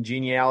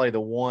the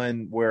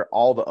one where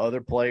all the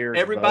other players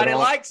everybody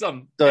likes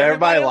them? So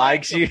everybody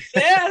likes you.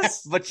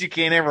 Yes. But you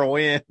can't ever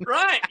win.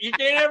 Right. You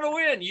can't ever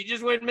win. You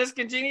just win Miss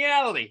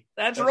Congeniality.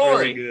 That's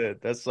Rory. Really good.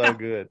 That's so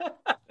good.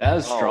 That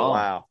was strong.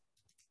 Wow.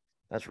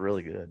 That's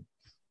really good.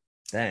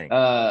 Dang.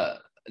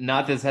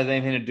 Not that this has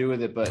anything to do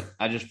with it, but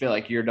I just feel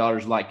like your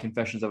daughters like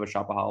Confessions of a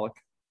Shopaholic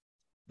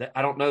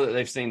I don't know that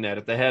they've seen that.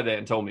 If they had that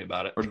and told me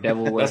about it. or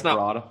Devil Wears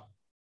Prada.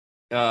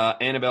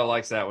 Annabelle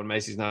likes that one.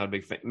 Macy's not a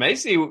big fan.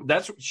 Macy,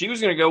 she was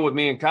going to go with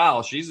me and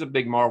Kyle. She's a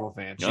big Marvel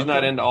fan. She's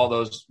not into all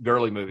those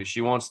girly movies. She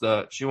wants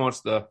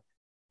the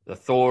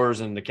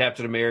Thors and the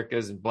Captain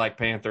Americas and Black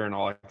Panther and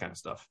all that kind of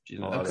stuff. She's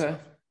Okay.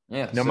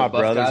 Yeah. No, so my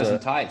buff brother's guys in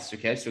tights.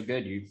 Okay, so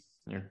good.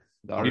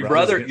 Your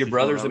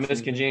brother's a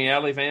Miss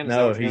Congeniality fan?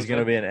 No, he's going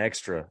to be an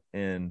extra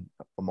in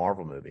a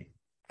Marvel movie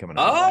coming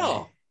up.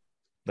 Oh.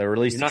 They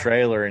released the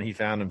trailer and he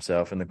found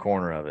himself in the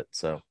corner of it.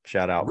 So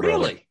shout out,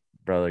 really,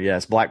 brother.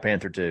 Yes, Black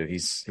Panther too.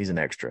 He's an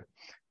extra.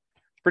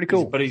 It's pretty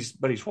cool. But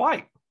he's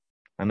white.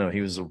 I know he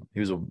was a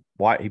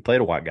white. He played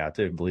a white guy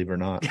too. Believe it or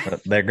not,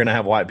 they're gonna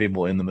have white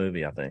people in the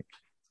movie. I think.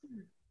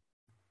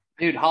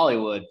 Dude,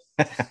 Hollywood.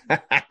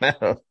 I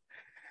know.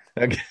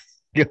 Okay,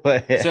 go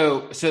ahead.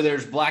 So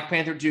there's Black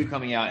Panther 2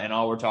 coming out, and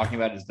all we're talking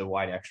about is the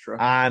white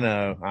extra. I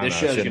know. This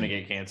show's gonna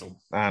get canceled.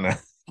 I know.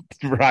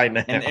 Right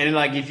now, and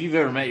like if you've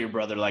ever met your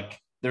brother, like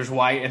there's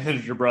white and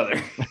there's your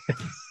brother.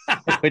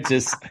 Which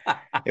is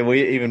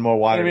even more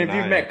white. I mean, if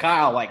you've met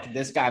Kyle, like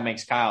this guy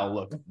makes Kyle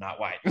look not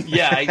white.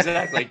 Yeah,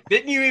 exactly.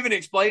 Didn't you even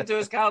explain to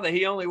us, Kyle, that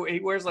he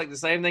wears like the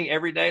same thing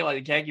every day,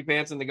 like the khaki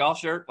pants and the golf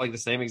shirt, like the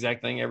same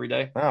exact thing every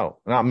day? Oh,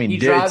 I mean, he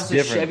drives it's a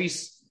different. Chevy.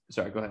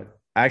 Sorry, go ahead.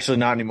 Actually,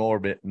 not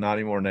anymore.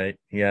 Nate.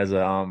 He has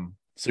a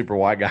super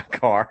white guy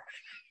car.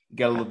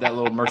 Got that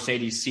little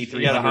Mercedes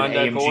C300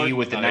 AMG Accord?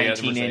 with the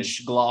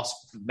 19-inch gloss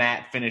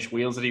matte finish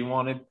wheels that he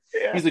wanted.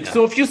 Yeah. He's like,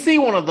 so if you see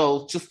one of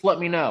those, just let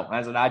me know.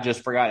 I said, I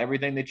just forgot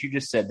everything that you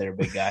just said there,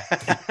 big guy.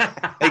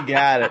 He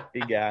got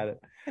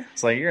it.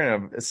 It's like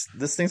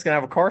this thing's gonna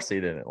have a car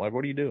seat in it. Like,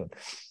 what are you doing?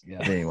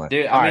 Yeah. Anyway,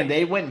 dude. I mean,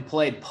 they went and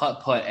played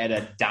putt at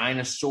a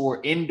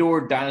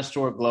indoor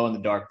dinosaur glow in the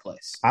dark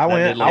place. I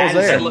was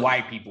there.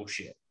 White people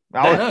shit.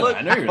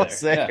 I know you were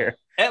there.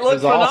 Yeah. It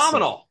looked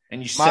phenomenal. Awesome.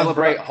 And you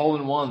celebrate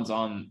hole-in-ones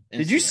on Instagram.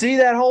 Did you see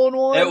that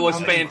hole-in-one? It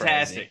was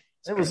fantastic.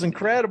 It was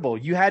incredible.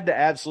 You had to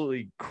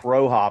absolutely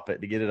crow hop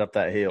it to get it up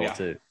that hill,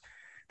 too.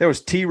 There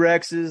was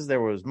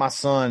T-Rexes. My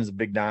son's a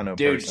big dino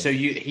person. So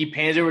he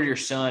pans over to your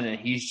son, and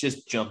he's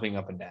just jumping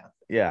up and down.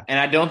 Yeah. And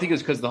I don't think it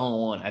was because of the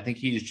hole-in-one. I think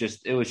he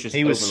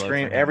was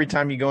screaming. Every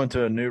time you go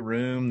into a new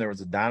room, there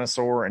was a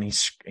dinosaur, and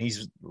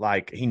he's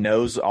like, he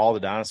knows all the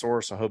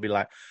dinosaurs, so he'll be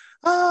like,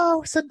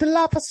 oh, it's a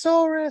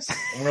Dilophosaurus.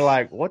 And we're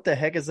like, what the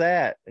heck is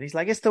that? And he's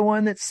like, it's the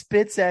one that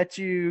spits at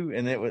you.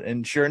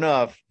 And sure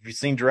enough, if you've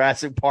seen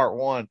Jurassic Part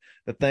 1,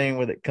 the thing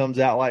with it comes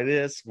out like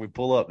this, we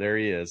pull up, there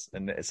he is.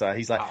 And so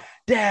he's like,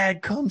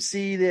 Dad, come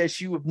see this.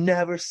 You have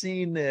never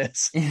seen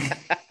this.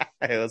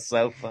 It was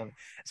so funny.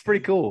 It's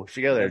pretty cool.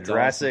 Should go there.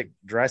 Jurassic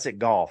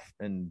Golf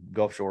in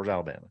Gulf Shores,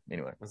 Alabama.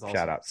 Anyway,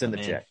 shout out. Send the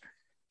check.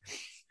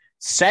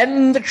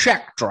 Send the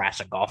check,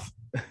 Jurassic Golf.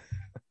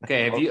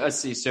 Okay, let's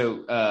see.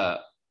 So,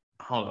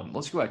 hold on.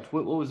 Let's go back.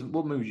 What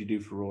movie did you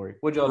do for Rory?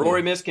 What'd y'all do?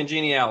 Rory Miss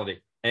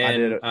Congeniality. And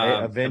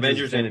I did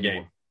Avengers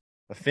Endgame.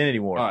 Affinity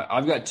War. All right,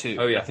 I've got two.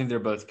 Oh, yeah. I think they're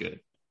both good.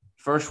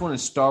 First one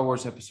is Star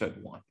Wars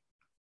Episode 1.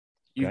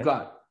 You've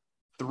got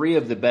 3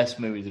 of the best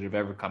movies that have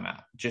ever come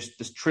out. Just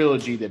this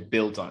trilogy that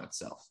builds on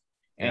itself.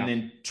 And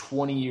then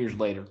 20 years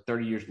later,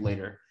 30 years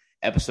later,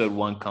 Episode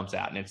 1 comes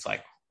out, and it's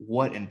like,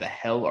 what in the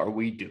hell are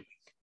we doing?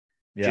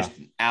 Yeah. Just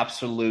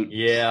absolute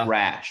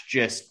trash.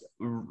 Just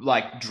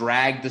like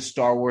drag the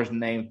Star Wars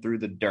name through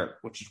the dirt,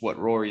 which is what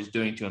Rory is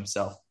doing to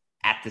himself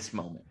at this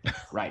moment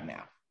right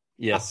now.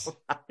 Yes.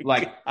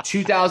 Like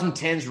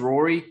 2010's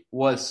Rory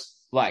was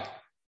like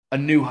A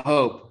New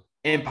Hope,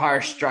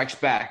 Empire Strikes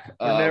Back.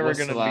 We're never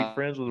going to be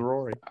friends with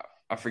Rory.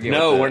 I forget.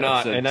 No, we're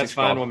not. And that's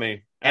fine with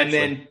me. And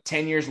then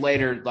 10 years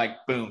later,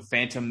 like, boom,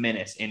 Phantom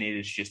Menace, and it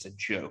is just a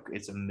joke.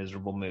 It's a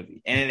miserable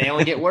movie. And they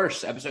only get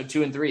worse. Episode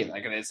 2 and 3.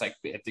 Like, it's like,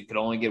 if it could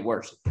only get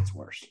worse, it gets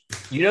worse.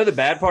 You know the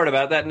bad part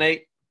about that,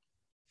 Nate,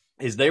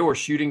 is they were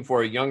shooting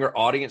for a younger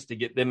audience to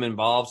get them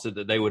involved so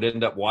that they would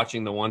end up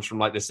watching the ones from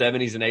like the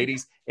 70s and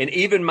 80s. And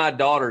even my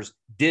daughters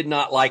did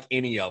not like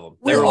any of them.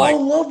 We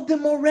all loved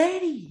them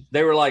already.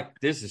 They were like,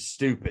 this is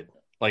stupid.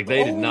 Like,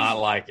 they did not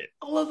like it.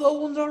 I love the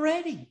old ones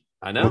already.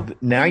 I know. Well,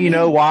 now you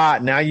know why.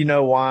 Now you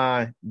know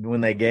why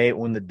when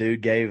the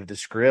dude gave the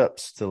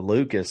scripts to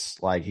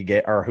Lucas, like he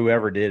gave, or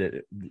whoever did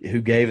it,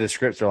 who gave the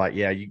scripts, they're like,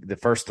 yeah, the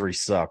first 3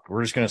 suck.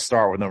 We're just going to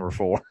start with number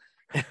 4.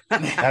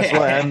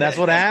 That's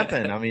what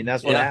happened. I mean,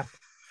 that's what happened.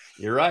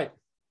 You're right.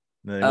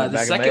 The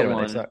second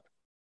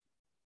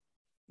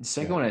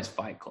one is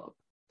Fight Club,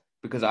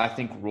 because I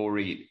think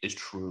Rory is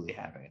truly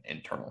having an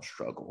internal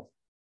struggle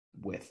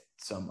with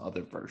some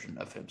other version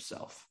of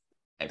himself.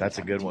 That's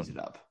a good one.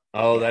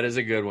 Oh, that is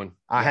a good one.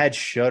 I had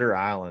Shutter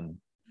Island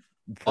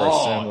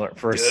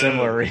for a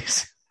similar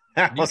reason.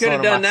 You could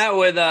have done that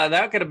with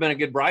that could have been a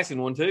good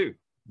Bryson one too.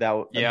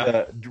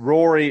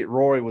 Rory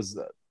was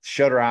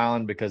Shutter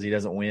Island because he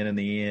doesn't win in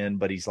the end,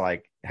 but he's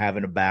like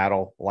having a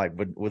battle like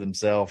with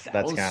himself.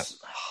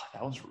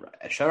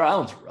 Shutter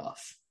Island's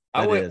rough.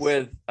 I went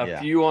with a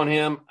few on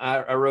him.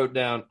 I wrote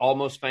down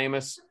Almost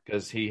Famous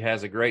because he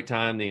has a great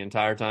time the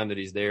entire time that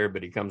he's there,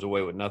 but he comes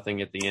away with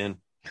nothing at the end.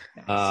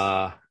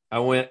 Nice. I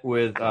went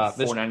with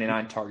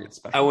 $4.99 Target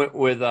special. I went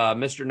with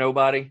Mr.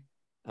 Nobody.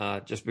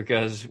 Just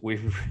because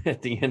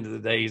at the end of the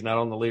day, he's not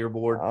on the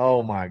leaderboard.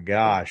 Oh my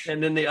gosh.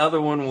 And then the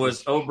other one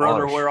was, Oh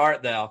Brother, Where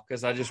Art Thou?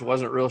 Because I just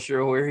wasn't real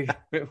sure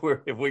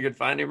if we could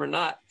find him or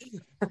not.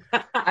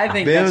 I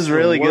think Ben was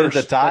really good at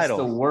the title.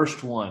 That's the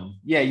worst one.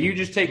 Yeah, you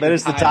just take but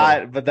it's the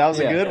title. But that was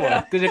a good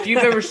one. Because if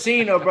you've ever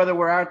seen Oh Brother,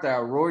 Where Art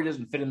Thou, Rory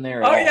doesn't fit in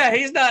there at all. Yeah,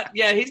 he's not.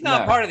 Yeah, he's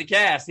not part of the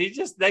cast. He's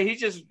just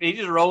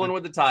rolling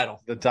with the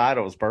title. The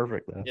title was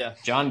perfect though. Yeah,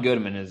 John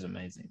Goodman is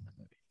amazing.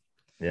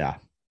 Yeah.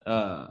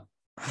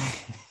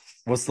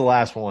 What's the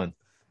last one?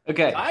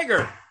 Okay,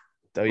 Tiger.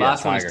 Oh, yeah,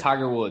 last one is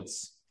Tiger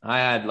Woods. I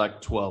had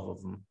like 12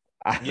 of them.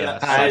 I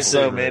have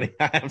so many.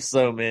 I have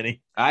so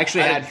many. I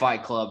actually had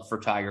Fight Club for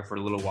Tiger for a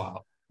little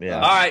while.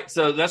 Yeah. All right,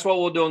 so that's what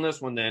we'll do on this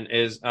one then.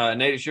 Is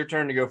Nate, it's your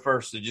turn to go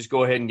first. So just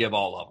go ahead and give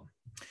all of them.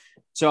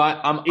 So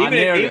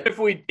even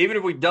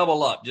if we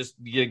double up, just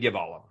give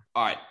all of them.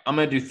 All right, I'm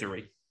gonna do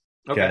 3.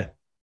 Okay.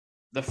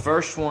 The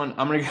first one,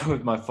 I'm gonna go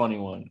with my funny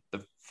one.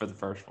 For the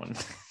first one,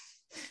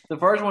 the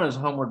first one is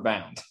Homeward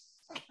Bound.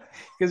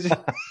 Because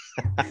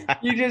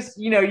you just,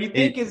 you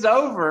think it's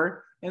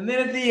over, and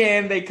then at the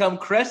end they come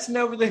cresting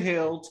over the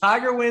hill.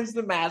 Tiger wins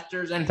the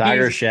Masters, and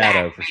Tiger's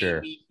Shadow back, for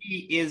sure.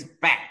 He is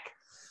back.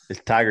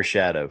 It's Tiger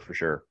Shadow for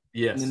sure.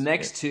 Yes. And the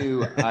next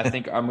two, I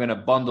think I'm going to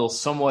bundle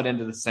somewhat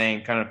into the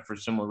same, kind of for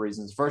similar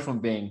reasons. First one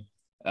being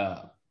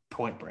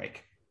Point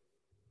Break.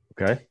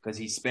 Okay. Because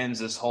he spends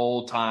this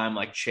whole time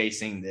like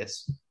chasing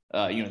this.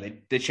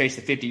 They chase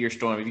the 50-year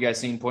storm. Have you guys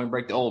seen Point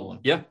Break, the old one?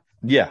 Yeah.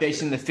 Yeah.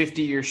 Chasing the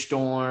 50-year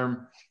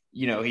storm.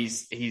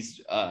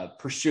 He's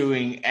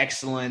pursuing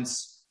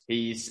excellence.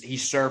 He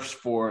surfs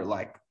for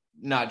like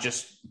not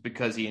just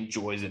because he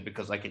enjoys it,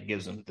 because like it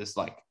gives him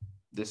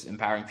this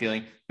empowering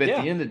feeling. But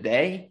at the end of the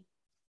day,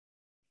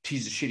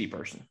 he's a shitty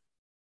person.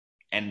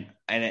 And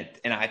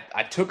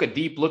I took a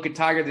deep look at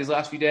Tiger these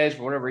last few days.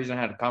 For whatever reason, I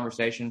had a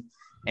conversation,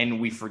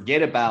 and we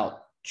forget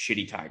about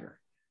shitty Tiger.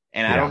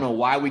 And I don't know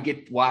why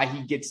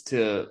he gets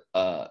to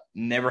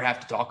never have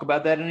to talk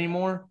about that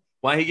anymore.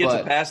 Why he gets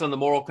a pass on the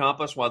moral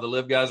compass while the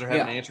live guys are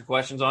having to answer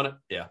questions on it?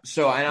 Yeah.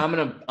 So and I'm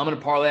gonna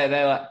parlay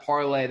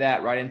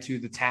that right into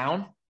The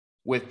Town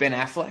with Ben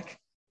Affleck,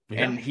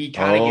 and he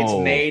kind of gets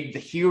made the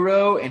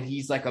hero, and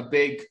he's like a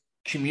big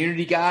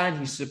community guy, and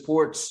he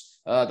supports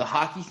the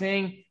hockey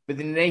thing. But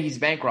then today he's a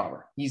bank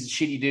robber. He's a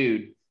shitty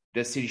dude,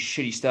 does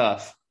shitty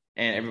stuff,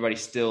 and everybody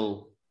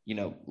still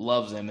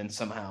loves him and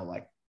somehow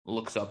like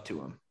looks up to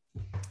him.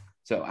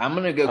 So I'm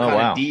going to go kind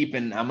of deep,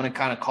 and I'm going to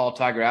kind of call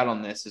Tiger out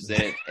on this, is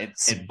that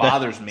it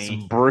bothers me.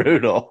 It's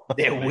brutal.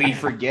 That we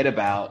forget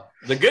about.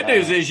 The good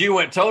news is you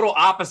went total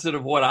opposite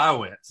of what I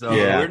went. So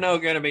we're not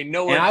going to be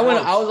nowhere close. And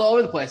I was all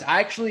over the place. I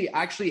actually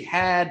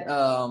had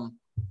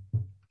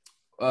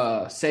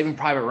Saving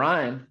Private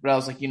Ryan, but I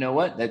was like, you know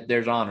what?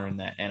 There's honor in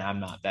that,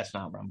 and that's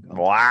not where I'm going.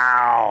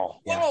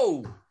 Wow. Yeah.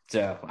 Whoa.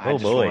 So I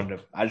just wanted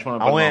to put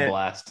him on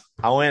blast.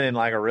 I went in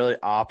like a really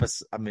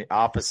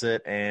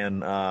opposite and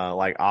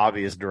like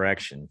obvious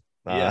direction.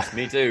 Yes,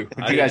 me too.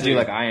 Did you guys do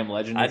like I Am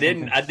Legend? I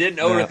didn't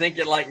overthink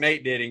it like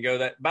Nate did and go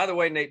that. By the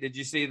way, Nate, did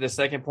you see the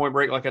second Point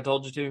Break like I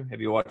told you to?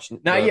 Have you watched?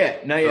 Not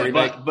yet.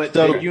 But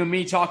so, you and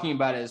me talking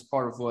about it is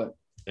part of what.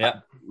 Yeah.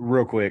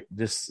 Real quick,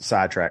 just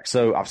sidetrack.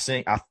 So I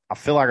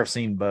feel like I've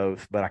seen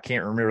both, but I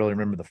can't really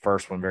remember the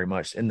first one very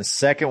much. In the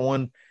second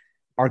one,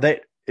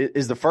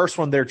 is the first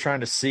one they're trying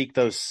to seek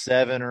those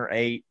 7 or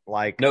 8?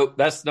 Like, nope,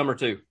 that's number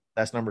 2.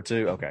 That's number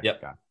 2. Okay.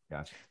 Yep.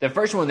 Gotcha. The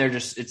first one,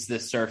 it's the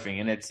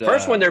surfing, and it's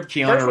first one they're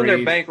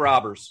bank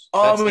robbers.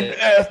 I'm an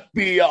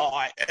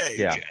FBI agent.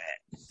 Yeah.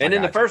 And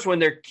in the first one,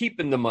 they're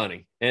keeping the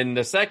money. And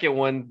the second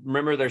one,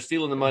 remember, they're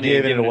stealing the money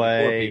giving and giving it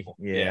away. To poor people.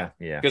 Yeah.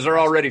 Because they're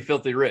already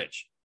filthy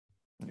rich.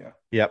 Yeah.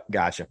 Yep.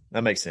 Gotcha.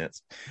 That makes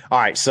sense. All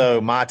right.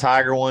 So my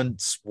Tiger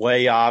one's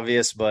way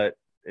obvious, but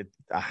it's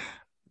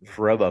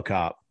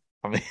RoboCop.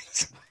 I mean,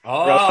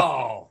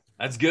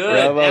 that's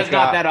good. That's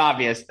not that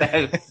obvious.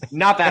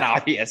 Not that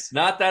obvious.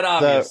 Not that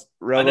obvious.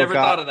 I never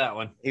thought of that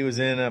one. He was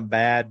in a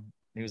bad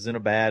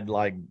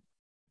like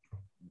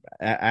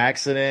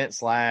accident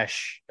 /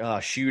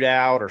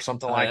 shootout or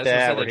something like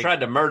that. They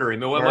tried to murder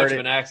him. It wasn't much of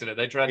an accident.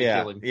 They tried to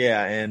kill him.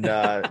 Yeah, and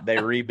they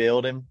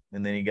rebuild him,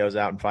 and then he goes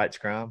out and fights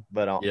crime.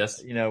 But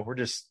yes, we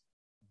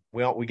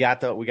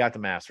got the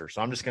master.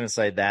 So I'm just going to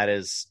say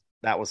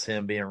that was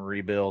him being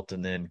rebuilt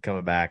and then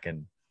coming back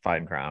and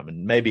fighting crime,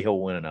 and maybe he'll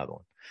win another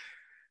one.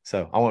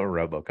 So I went with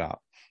RoboCop.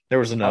 There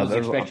was another. I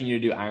was expecting you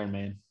to do Iron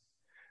Man.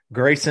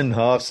 Grayson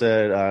Huff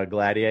said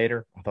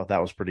Gladiator. I thought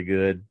that was pretty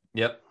good.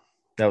 Yep,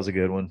 that was a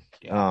good one.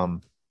 Yeah.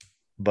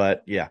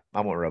 But yeah,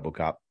 I want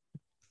RoboCop.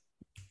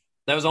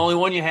 That was the only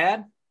one you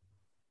had?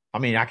 I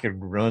mean, I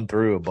could run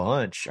through a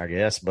bunch, I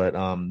guess, but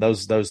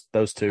those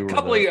two. A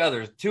couple of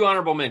others. 2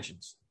 honorable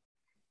mentions.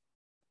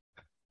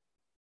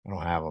 I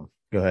don't have them.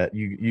 Go ahead.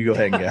 You go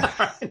ahead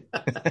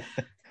and go.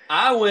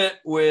 I went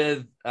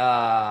with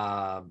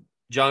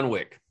John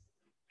Wick.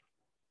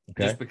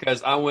 Okay. Just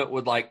because I went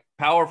with like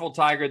powerful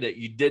tiger that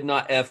you did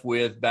not F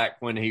with back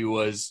when he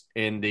was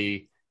in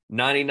the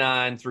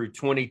 99 through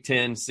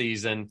 2010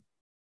 season.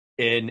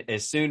 And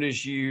as soon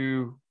as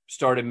you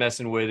started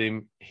messing with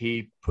him,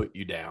 he put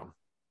you down.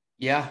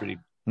 Yeah. Pretty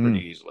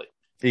easily.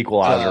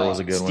 Equalizer was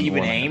a good Stephen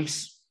one.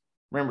 Ames.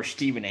 Remember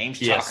Stephen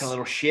Ames Yes. talking a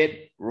little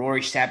shit?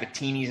 Rory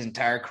Sabatini's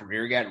entire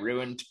career got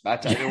ruined by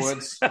Tiger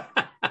Woods.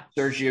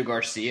 Sergio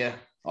Garcia.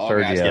 All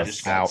guys Sergio, that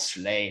just got out.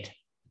 slayed.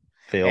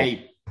 Phil.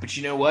 Hey, but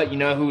you know what? You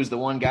know who was the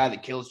one guy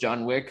that kills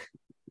John Wick?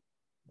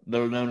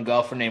 Little known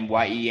golfer named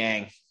Y.E.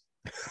 Yang.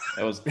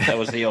 That was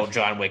the old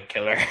John Wick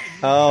killer.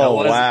 Oh,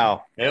 That was-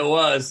 wow.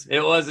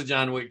 It was a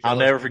John Wick killer. I'll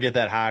never forget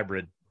that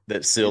hybrid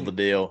that sealed the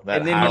deal. That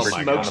And then hybrid he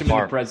my smokes God. him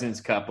in the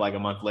President's Cup like a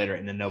month later,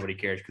 and then nobody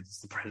cares because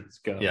it's the President's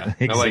Cup. Yeah.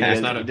 Exactly. Nobody, it's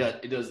It not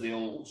a, does the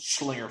old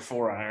slinger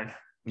 4-iron.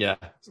 yeah,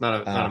 it's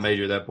not a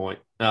major at that point.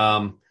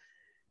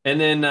 And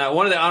then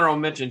one of the honorable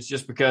mentions,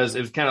 just because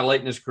it was kind of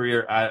late in his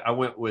career, I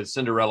went with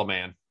Cinderella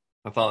Man.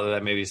 I thought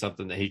that may be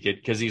something that he could,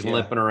 because he's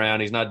limping around.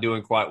 He's not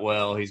doing quite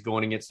well. He's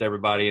going against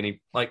everybody. And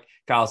he, like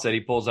Kyle said, he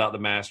pulls out the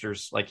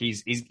Masters. Like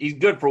he's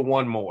good for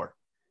one more.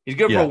 He's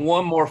good for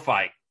one more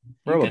fight. You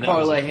Bro, could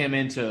parlay him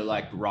into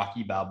like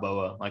Rocky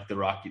Balboa, like the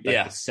Rocky, the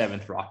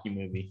 7th Rocky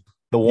movie.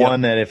 The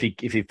one that if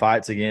he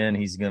fights again,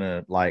 he's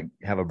gonna like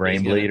have a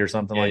brain bleed or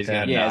something like he's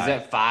that. gonna Yeah, die. is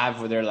that 5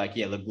 where they're like,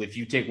 yeah, look, if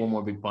you take one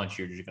more big punch,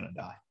 you're just gonna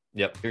die.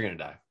 Yep, you're going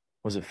to die.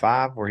 Was it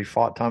 5 where he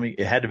fought Tommy?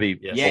 It had to be.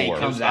 Yes. Yeah, 4.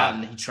 he comes out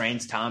and he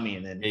trains Tommy,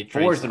 and then He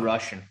 4 trains is the Tommy.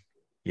 Russian.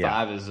 Yeah.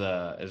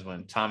 5 is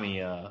when Tommy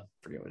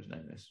forget what his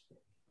name is.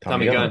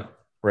 Tommy Gunn.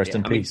 Rest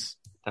in Yeah, I mean- peace.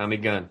 Tommy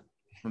Gunn.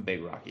 I'm a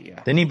big Rocky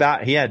guy. Then he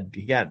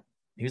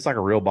was like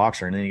a real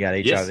boxer, and then he got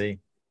HIV.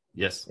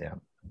 Yes. Yeah.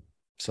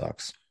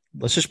 Sucks.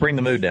 Let's just bring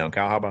the mood down,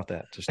 Kyle. How about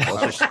that?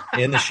 Let's just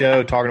end the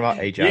show talking about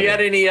HIV. You got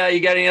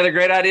any other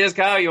great ideas,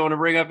 Kyle? You want to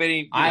bring up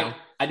any? I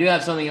do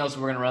have something else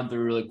we're gonna run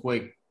through really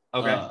quick.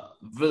 Okay.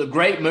 For the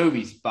great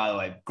movies, by the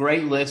way,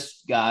 great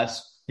list,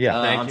 guys.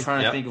 Yeah. Thank I'm you. trying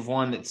to Yep. think of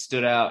one that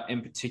stood out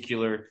in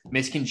particular.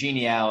 Miss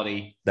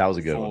Congeniality That was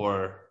a good one.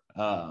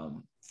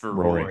 For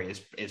Rory. Rory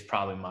is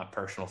probably my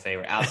personal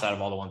favorite outside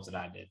of all the ones that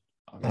I did.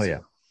 Oh obviously.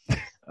 yeah.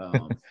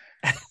 Um,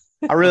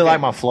 I really like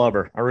my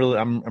flubber.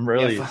 I'm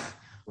really yeah,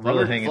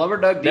 really hanging.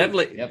 Flubber dug deep.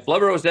 Definitely. Yep.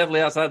 Flubber was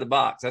definitely outside the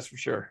box. That's for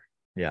sure.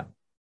 Yeah.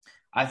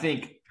 I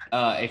think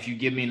if you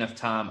give me enough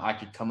time, I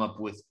could come up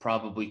with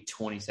probably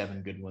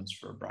 27 good ones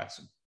for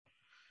Bryson.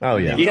 Oh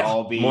They yeah. would Yeah,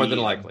 all be more than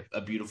likely. a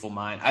beautiful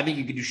mind. I think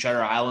you could do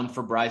Shutter Island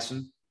for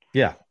Bryson.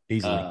 Yeah.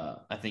 Easily.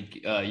 I think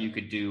you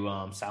could do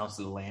Silence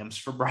of the Lambs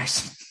for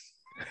Bryson.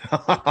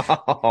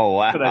 Oh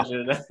wow. But I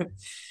should have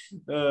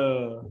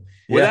done.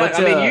 Yeah, but,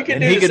 I mean, you can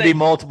and do he the could be same.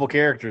 multiple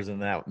characters in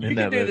that. You in could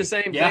that do movie. the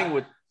same Yeah. thing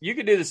with. You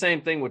could do the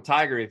same thing with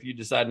Tiger if you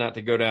decide not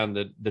to go down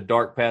the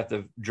dark path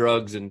of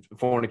drugs and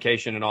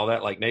fornication and all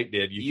that, like Nate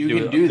did. You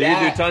can do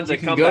that. You do tons you of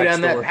can comeback go down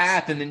stories. that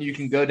path, and then you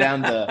can go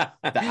down the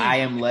I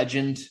Am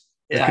Legend.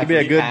 Yeah. Could be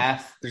a good-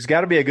 path. There's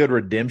got to be a good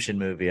redemption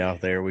movie out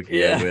there we can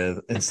Yeah. go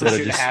with instead of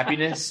Pursuit of just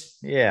Happiness.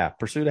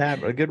 Pursuit of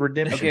happiness. A good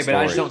redemption. Okay, but story.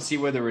 I just don't see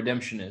where the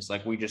redemption is.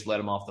 Like we just let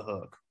him off the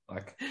hook.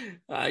 Like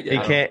I get He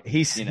it. can't.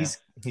 He's You know.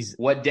 he's.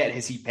 what debt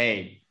has he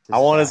paid? I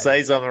want to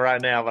society? say something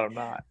right now, but I'm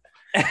not.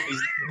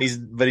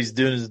 He's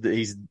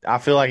doing. I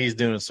feel like he's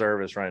doing a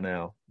service right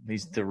now.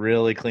 He's to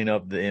really clean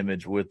up the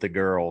image with the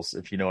girls.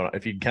 If you know,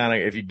 if you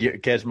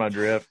catch my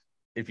drift,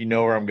 if you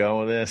know where I'm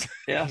going with this,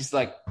 Yeah. He's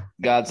like,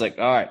 God's like,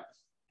 all right,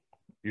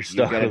 you're you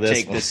stuck got to with this.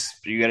 take one. this.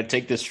 You got to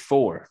take this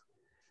 4,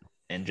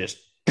 and just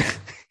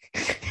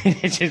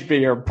just be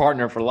your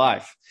partner for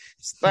life.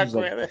 Stuck He's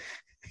like- with it.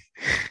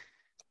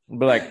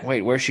 Be like,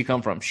 wait, where's she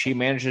come from? She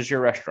manages your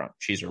restaurant.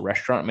 She's a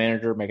restaurant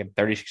manager making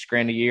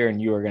 $36,000 a year,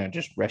 and you are going to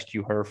just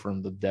rescue her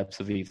from the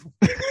depths of evil.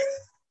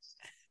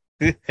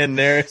 And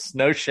there's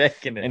no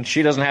shaking it. And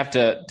she doesn't have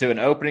to do an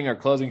opening or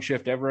closing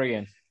shift ever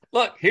again.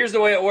 Look, here's the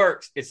way it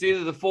works. It's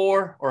either the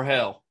 4 or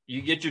hell.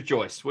 You get your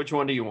choice. Which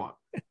one do you want?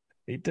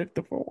 He took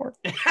the 4.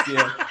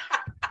 Yeah,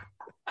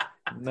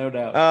 no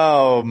doubt.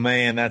 Oh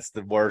man, that's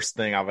the worst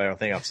thing I've ever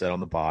think I've said on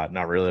the pod, and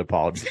I really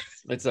apologize.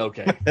 It's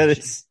okay.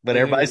 But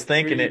everybody's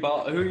thinking it.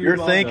 You're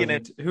thinking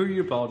it. Who are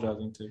you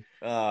apologizing to?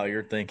 Oh,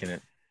 you're thinking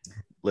it,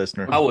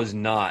 listener. I was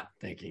not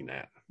thinking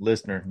that.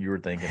 Listener, you were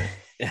thinking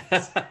it.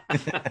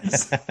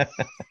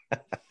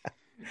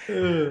 All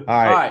right.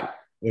 right.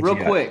 What Real you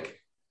got?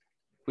 quick.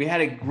 We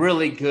had a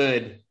really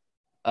good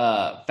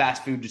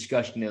fast food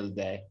discussion the other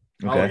day.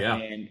 Okay. Oh, yeah.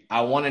 And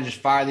I want to just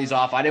fire these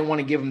off. I didn't want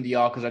to give them to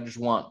y'all because I just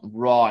want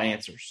raw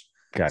answers.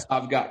 Okay. So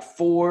I've got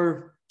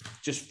 4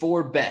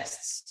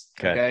 bests.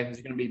 Okay.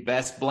 It's going to be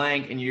best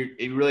blank. And you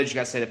really just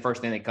got to say the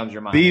first thing that comes to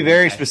your mind. Be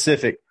very Okay.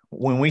 specific.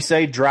 When we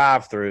say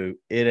drive through,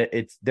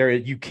 it's there.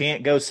 You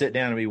can't go sit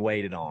down and be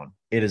waited on.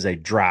 it is a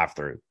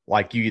drive-through.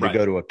 Like you either Right.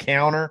 go to a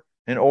counter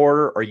and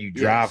order, or you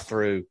drive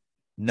through.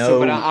 No, So,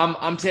 but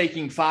I'm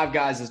taking Five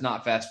Guys as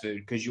not fast food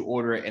because you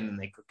order it and then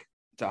they cook it.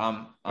 So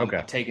I'm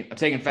taking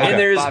fast. And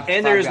there is Five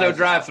no Guys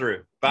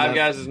drive-through. Five No.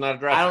 Guys is not a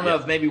drive-through. I don't know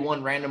if maybe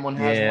one random one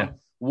has Yeah. one.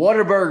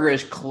 Whataburger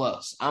is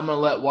close. I'm gonna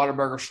let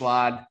Whataburger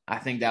slide. I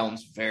think that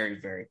one's very,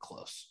 very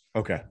close.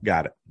 okay,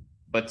 got it.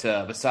 But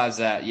besides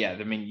that, yeah,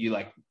 I mean, you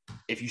like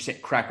if you say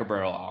Cracker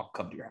Barrel, I'll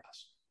come to your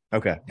house.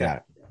 Okay, got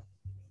it.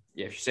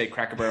 Yeah, if you say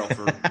Cracker Barrel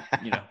for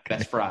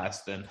best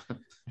fries, then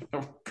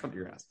I'll come to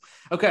your house.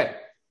 Okay,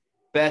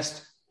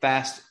 best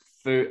fast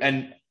food,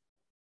 and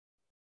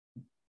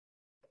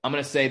I'm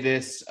gonna say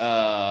this.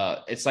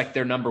 It's like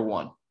their number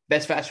one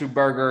best fast food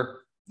burger.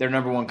 Their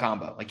number one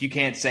combo. Like you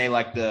can't say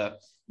like the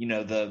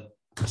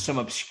some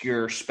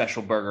obscure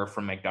special burger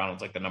from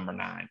McDonald's, like the number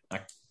 9.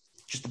 Like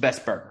just the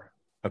best burger.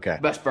 Okay.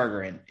 Best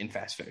burger in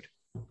fast food.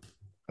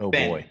 Oh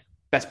Ben, boy.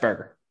 best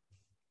burger.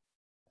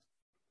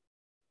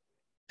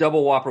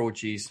 Double Whopper with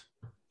cheese.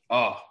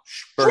 Oh,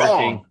 Burger strong.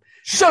 King.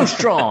 So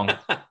strong.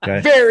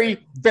 Okay.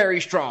 Very, very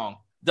strong.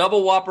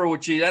 Double Whopper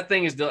with cheese. That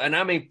thing is, and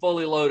I mean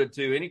fully loaded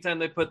too. Anytime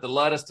they put the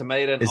lettuce,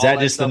 tomato, and Is all that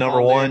just the stuff number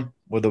on there- one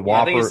with the I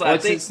Whopper? think it's, I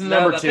think It's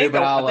number 2,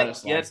 but I'll let it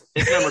slide. Yeah,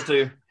 it's number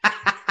 2.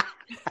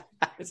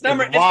 It's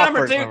number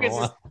Whopper's 2 number because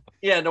one.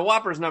 yeah, the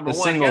Whopper's number The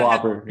 1. single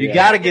Whopper. You Yeah.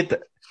 got to get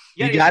the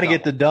You you got to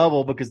get the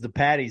double because the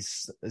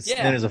patty's as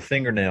Yeah. thin as a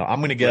fingernail. I'm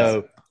going to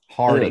go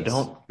Hardee's.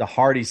 don't- The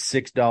Hardee's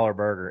 $6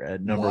 burger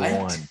at number What?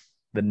 1.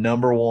 The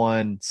number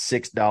 1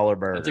 $6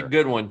 burger. That's a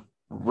good one.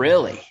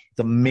 Really? It's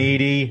a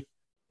meaty,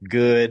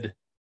 good,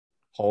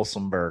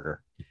 wholesome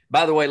burger.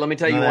 By the way, let me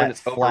tell you None of one that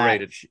that's flat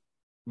overrated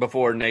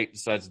before Nate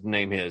decides to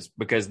name his,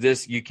 because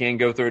this, you can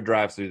go through a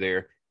drive-through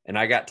there, and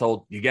I got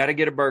told, you got to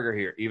get a burger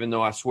here, even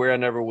though I swear I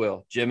never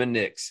will. Jim and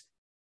Nick's.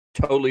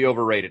 Totally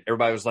overrated.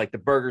 Everybody was like, the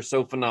burger's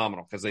so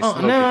phenomenal because they Oh,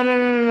 smoke it. no.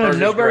 Burger's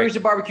No burgers great.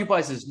 at barbecue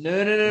places. No.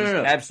 It was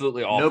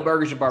absolutely awful. No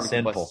burgers at barbecue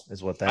Sinful places.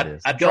 is what that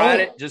is. I tried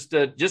Don't-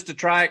 it just to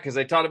try it because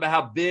they talked about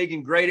how big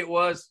and great it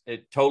was.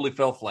 It totally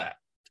fell flat.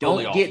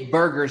 Totally Don't awful. get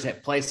burgers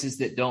at places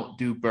that don't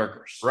do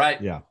burgers.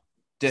 right. Yeah,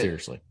 Dude,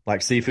 seriously.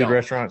 Like seafood Don't.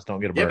 restaurants, don't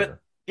get a Yeah, burger.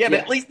 but Yeah.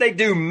 at least they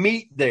do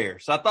meat there,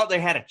 so I thought they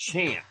had a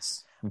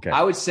chance. Okay.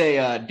 I would say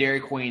Dairy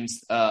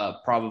Queen's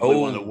probably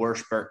one of the Oh.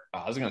 worst burgers.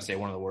 I was going to say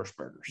one of the worst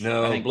burgers.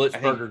 No, I think,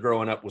 Blitzburger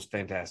growing up was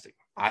fantastic.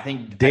 I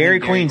think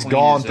Dairy Queen's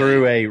gone is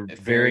through a very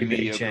very big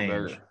mediocre change.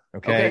 burger.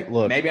 Okay,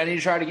 look. Maybe I need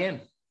to try it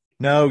again.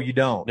 No, you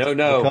don't. No,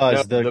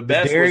 because no, the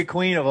best Dairy was-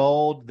 Queen of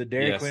old,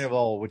 Yes.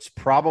 which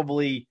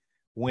probably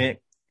went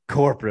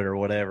corporate or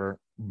whatever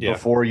Yeah.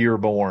 before you were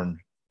born,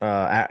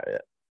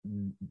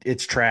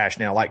 it's trash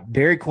now. Like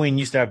Dairy Queen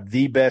used to have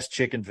the best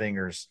chicken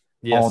fingers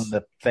Yes. on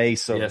the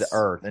face of Yes. the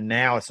earth, and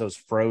now it's those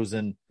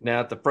frozen.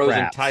 Now, at the frozen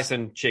Wraps.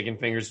 Tyson chicken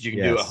fingers you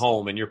can do Yes. at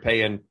home, and you're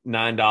paying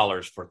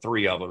 $9 for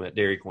 3 of them at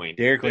Dairy Queen.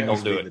 Dairy Queen Don't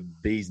used to do be it. the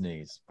bee's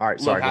knees. All right,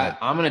 Look, sorry. Go ahead.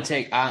 I'm going to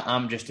take.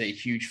 I'm just a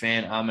huge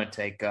fan. I'm going to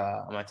take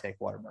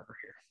Whataburger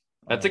here.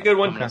 That's a good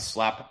one. I'm going to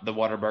slap the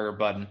Whataburger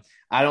button.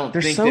 I don't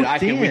They're think so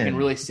that we can thin.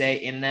 really say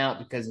In-N-Out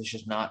because it's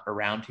just not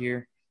around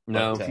here.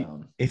 No, But,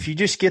 If you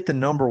just get the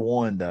number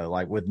 1 though,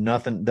 like with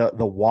nothing, the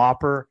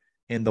Whopper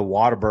and the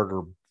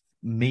Whataburger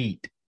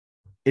meat,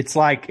 it's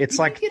like can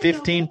get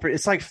 15.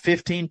 It's like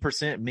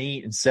 15%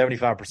 meat and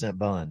 75%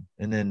 bun,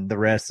 and then the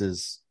rest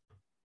is,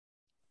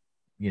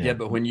 yeah,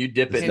 but when you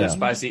dip it in Yeah. the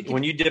spicy,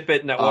 when you dip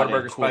it in that Oh,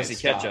 Whataburger dude, quit, spicy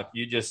stop. ketchup,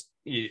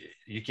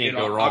 you can't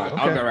I'll- go wrong.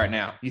 I'll go right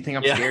now. You think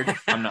I'm Yeah. scared?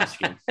 I'm not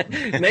scared.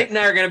 Nate and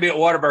I are going to be at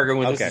Whataburger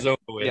when this Okay. is over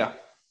with. Yeah.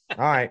 All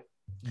right,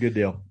 good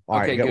deal. All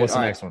right, Okay, good. what's the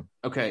All right. next one?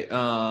 Okay.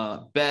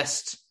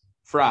 Best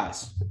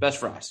fries. Best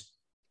fries.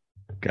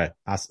 Okay,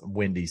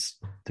 Wendy's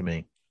to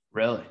me.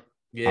 Really?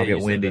 Yeah, I'll you get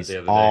said that Wendy's the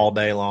other day. all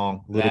day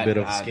long. A little That bit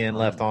of I- skin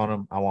left on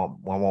them. I want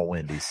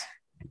Wendy's.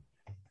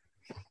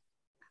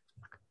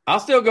 I'll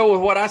still go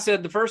with what I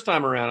said the first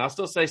time around. I'll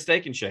still say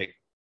Steak and Shake.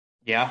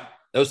 Yeah.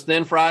 Those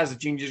thin fries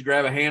that you can just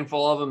grab a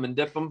handful of them and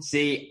dip them.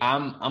 See,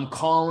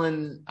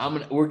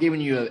 we're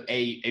giving you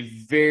a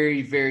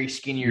very, very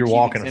skinnier You're team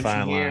walking a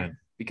exemption fine here line.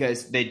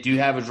 because they do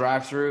have a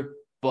drive-through,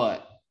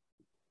 but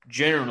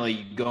generally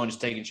you go into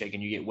Steak and Shake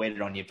and you get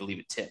waited on. You have to leave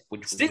a tip.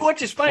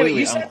 Which is funny.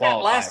 You said that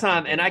unqualified last for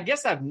time, me. and I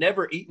guess I've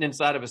never eaten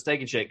inside of a Steak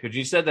and Shake because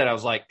you said that. I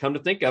was like, come to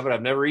think of it,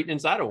 I've never eaten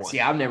inside of one. See,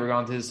 I've never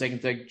gone through the Steak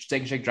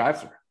and Shake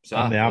drive-through, so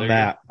Ah, there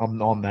you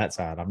I'm on that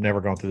side. I've never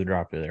gone through the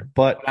drive-through there,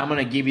 but I'm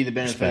going to give you the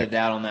benefit of Respect. the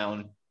doubt on that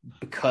one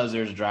because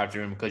there's a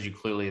drive-through and because you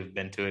clearly have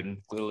been to it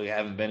and clearly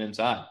haven't been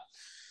inside.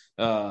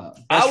 I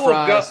Best will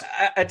fries. go.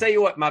 I tell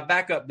you what, my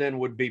backup then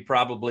would be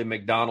probably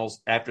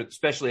McDonald's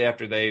especially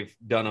after they've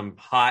done them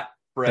hot,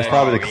 fresh. that's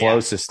probably the yeah,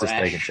 closest to fresh.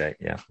 Steak and Shake.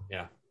 Yeah.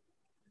 I'm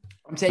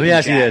Let taking me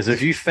ask you Jack's. this: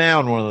 if you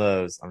found one of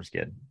those, I'm just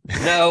kidding.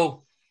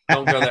 No,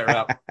 don't go that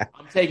route.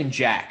 I'm taking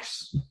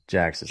Jack's.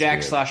 Jack's is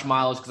Jack's good. /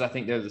 Milo's because I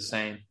think they're the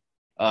same.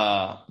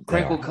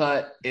 Crinkle are.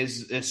 cut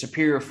is a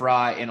superior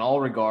fry in all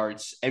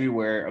regards,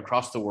 everywhere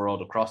across the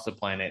world, across the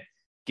planet.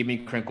 Give me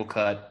crinkle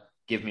cut.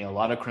 Give me a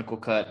lot of crinkle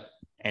cut,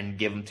 and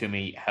give them to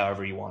me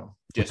however you want them.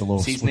 With Just the little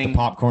with seasoning. the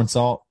popcorn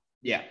salt.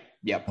 Yeah.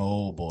 Yep.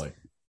 Oh boy.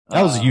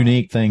 That was a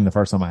unique thing the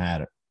first time I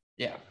had it.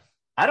 Yeah.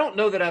 I don't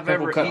know that I've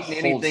Crinkle ever cut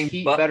eaten holds anything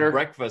heat but better.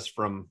 breakfast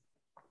from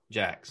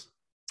Jack's.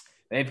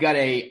 They've got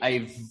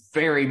a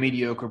very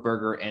mediocre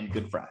burger and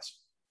good fries.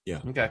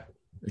 Okay.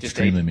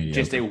 Extremely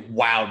mediocre. Just a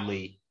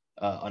wildly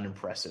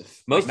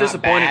unimpressive. Most Not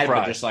disappointing bad, but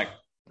fries. just like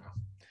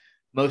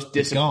most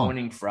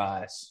disappointing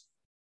fries.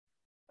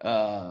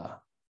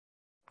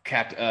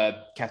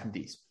 Captain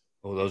D's.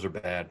 Oh, those are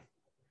bad.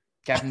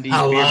 Captain D's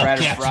I beer love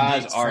batter Captain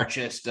fries D's are fries.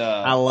 just.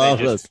 I love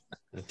those.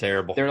 They're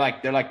terrible. They're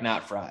like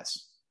not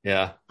fries.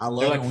 Yeah. I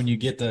love it when you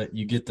get the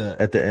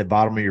At the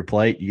bottom of your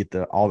plate, you get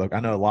I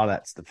know a lot of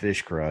that's the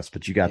fish crust,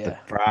 but you got the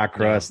fry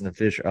crust and the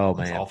fish. Oh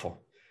That's man,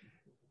 awful.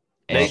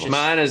 And it's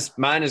just-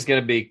 Mine is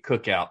going to be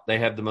Cookout. They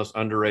have the most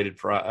overrated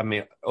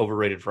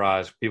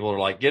fries. People are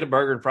like, get a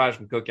burger and fries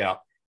from Cookout.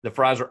 The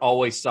fries are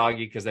always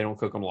soggy because they don't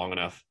cook them long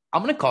enough.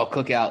 I'm gonna call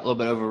Cookout a little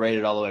bit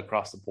overrated all the way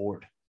across the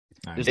board.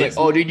 It's It's-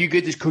 like, oh, dude, you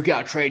get this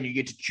Cookout tray and you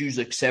get to choose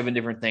like 7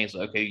 different things.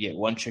 Like, okay, you get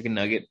 1 chicken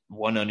nugget,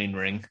 1 onion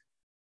ring,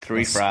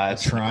 3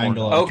 fries, a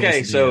triangle. corn dog.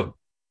 Okay, quesadilla. so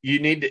you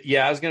need to,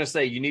 I was going to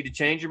say, you need to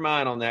change your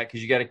mind on that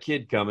because you got a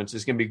kid coming. So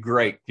it's going to be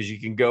great because you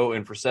can go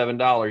and for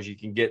 $7, you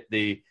can get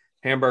the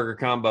hamburger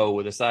combo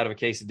with a side of a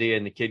quesadilla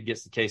and the kid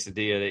gets the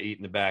quesadilla to eat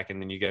in the back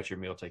and then you got your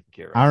meal taken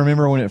care of. I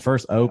remember when it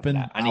first opened.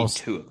 I need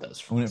 2 of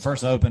those. When it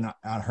first opened,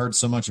 I'd heard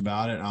so much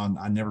about it.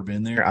 I'd never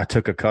been there. I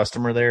took a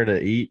customer there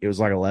to eat. It was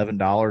like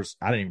 $11.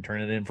 I didn't even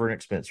turn it in for an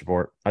expense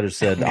report. I just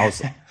said I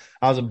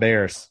was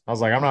embarrassed. I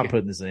was like, I'm not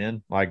putting this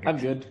in. Like, I'm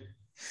good.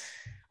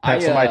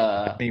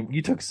 I mean,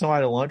 you took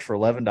somebody to lunch for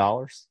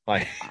 $11.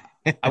 Like,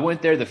 I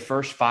went there the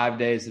first 5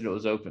 days that it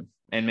was open,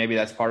 and maybe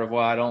that's part of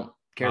why I don't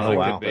care. Oh,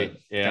 wow. But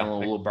Yeah. got a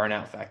little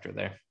burnout factor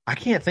there. I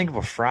can't think of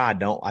a fry.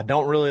 I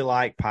don't really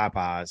like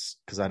Popeyes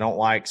because I don't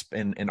like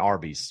in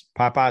Arby's.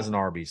 Popeyes and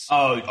Arby's.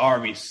 Oh,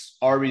 Arby's.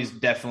 Arby's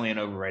definitely an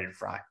overrated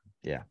fry.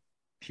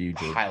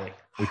 Hugely. Highly.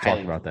 We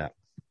talked about that.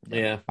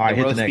 Yeah. All right, The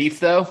hit the roast next. beef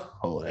though.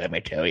 Oh, let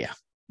me tell you.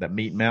 That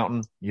Meat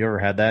Mountain. You ever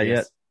had that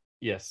yet?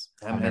 Yes.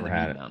 I haven't never the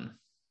had meat it. mountain.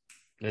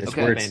 It's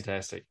Okay. where it's-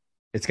 fantastic.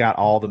 It's got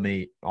all the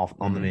meat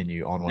on the Mhm.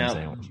 menu on one Now,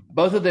 sandwich.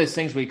 both of those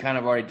things we kind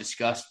of already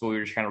discussed, but we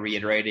were just kind of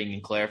reiterating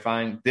and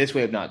clarifying. This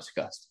we have not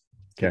discussed.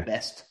 The Okay.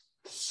 best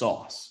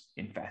sauce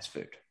in fast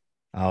food.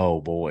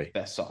 Oh boy.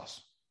 Best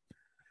sauce.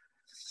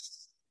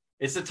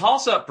 It's a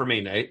toss up for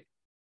me, Nate.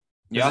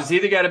 Yeah. It's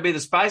either got to be the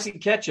spicy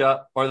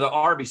ketchup or the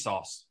Arby's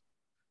sauce.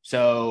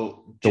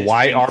 So The just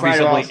white Arby's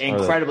incredibly, sauce or the-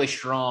 incredibly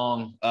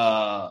strong.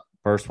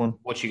 First one.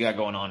 What you got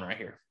going on right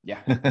here?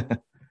 Yeah,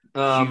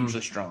 Um,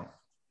 hugely strong.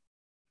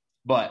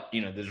 But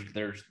you know, there's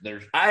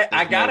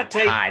I gotta no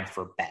take tied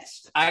for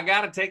best. I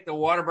gotta take the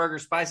Whataburger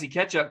spicy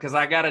ketchup because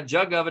I got a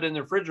jug of it in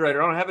the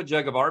refrigerator. I don't have a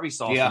jug of Arby's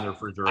sauce Yeah. in the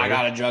refrigerator. I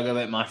got a jug of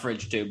it in my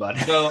fridge too, bud.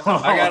 So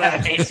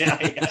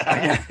I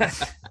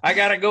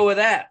gotta go with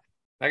that.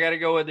 I gotta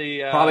go with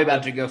the Probably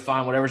about to go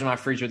find whatever's in my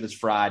freezer that's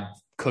fried,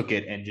 cook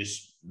it, and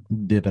just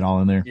Dip it all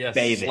in there. yes,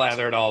 bathe it.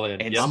 slather it all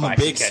in. And Yep. I'm a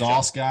spicy big ketchup.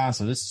 sauce guy,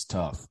 so this is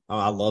tough. Oh,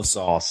 I love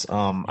sauce.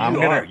 I'm You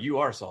gonna are you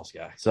are a sauce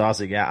guy.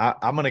 saucy guy.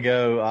 I'm gonna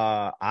go.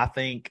 I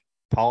think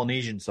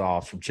Polynesian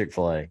sauce from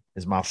Chick-fil-A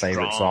is my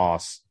favorite Strong.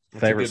 sauce.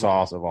 That's a Favorite good one.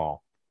 sauce of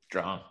all.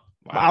 strong.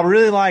 I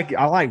really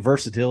like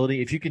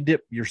versatility. If you can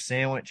dip your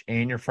sandwich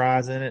and your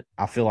fries in it,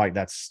 I feel like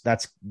that's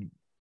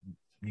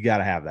you got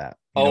to have that.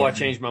 You know Oh, what I mean?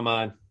 changed my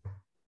mind.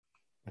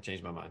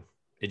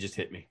 It just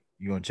hit me.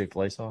 You want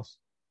Chick-fil-A sauce?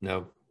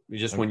 No,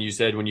 just when you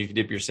said when you can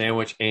dip your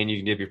sandwich and you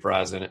can dip your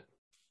fries in it.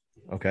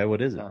 Okay,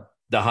 what is it?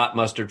 The hot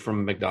mustard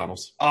from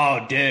McDonald's.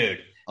 Oh,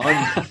 dude.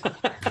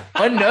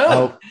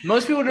 Unknown. Oh.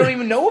 Most people don't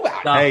even know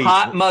about The it. Hey,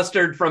 hot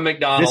mustard from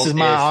McDonald's. This is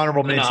my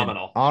honorable phenomenal.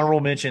 mention. Honorable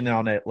mention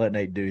on that. Let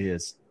Nate do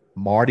his.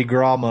 Mardi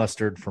Gras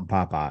mustard from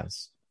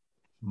Popeyes.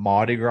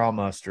 Mardi Gras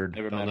mustard.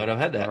 Never Don't met know I've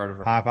had her. that. Heard of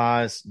her.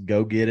 Popeyes.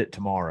 Go get it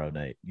tomorrow,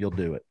 Nate. You'll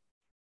do it.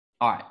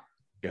 All right.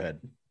 Go ahead.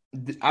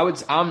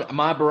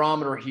 My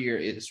barometer here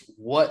is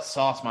what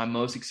sauce am I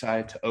most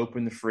excited to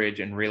open the fridge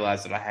and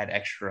realize that I had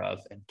extra of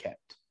and kept.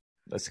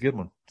 That's a good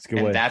one. It's a good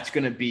And way. that's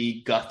going to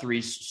be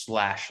Guthrie's /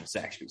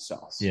 Zaxby's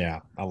sauce. Yeah,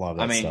 I love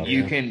that I mean, stuff.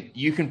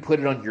 you can put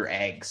it on your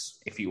eggs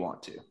if you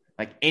want to.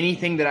 Like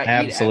anything that I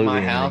Absolutely eat at my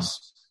anything.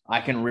 house,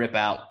 I can rip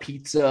out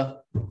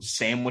pizza,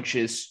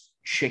 sandwiches,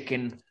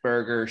 chicken,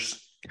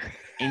 burgers,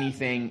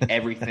 anything,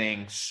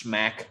 everything.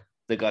 Smack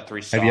the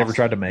Guthrie sauce. Have you ever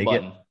tried to make it?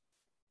 button.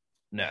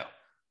 No.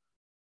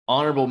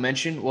 Honorable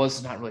mention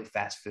was not really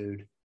fast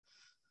food,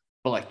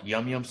 but like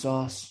Yum Yum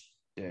sauce,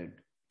 dude,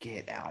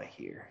 get out of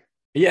here.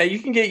 Yeah, you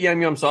can get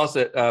Yum Yum sauce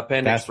at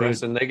Panda Fast Express,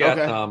 food. and they got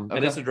Okay, and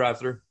okay. it's a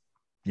drive-through.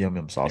 Yum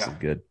Yum sauce Yeah. is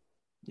good.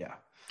 Yeah.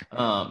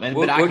 We'll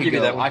But I could give you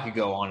go. that one. I could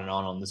go on and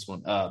on this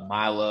one.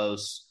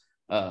 Milo's.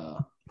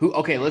 Who?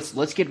 Okay,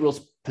 let's get real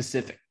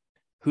specific.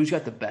 Who's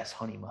got the best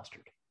honey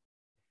mustard?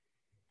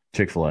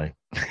 Chick-fil-A.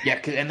 Yeah,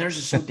 and theirs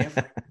is so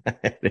different.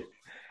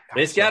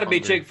 It's so got to be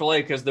hungry.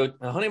 Chick-fil-A because the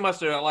honey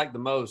mustard I like the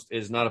most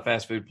is not a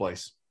fast food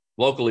place.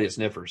 Locally, it's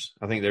Sniffers.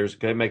 I think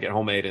they make it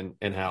homemade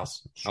in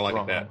house. I like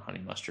Strong that. honey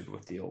mustard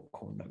with the old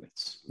corn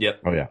nuggets.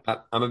 Yep. Oh yeah.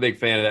 I'm a big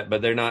fan of that,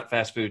 but they're not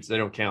fast foods. They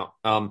don't count.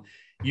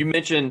 You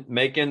mentioned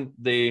making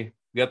the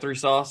Guthrie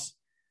sauce.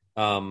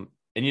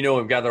 And you know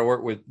him, guy that I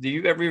work with. Do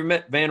you ever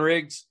met Van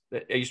Riggs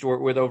that I used to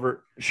work with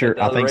over Sure, at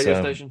the I think radio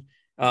so. station?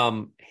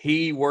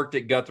 He worked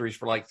at Guthrie's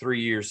for like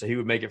 3 years, so he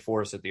would make it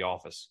for us at the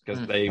office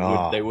because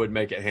they would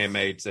make it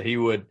handmade. So he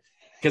would,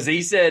 because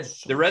he said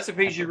the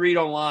recipes you read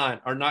online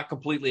are not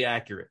completely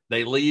accurate.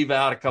 They leave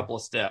out a couple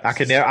of steps.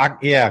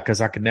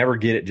 because I could never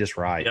get it just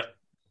right. Yep.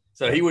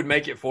 So he would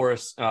make it for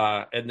us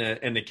in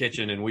the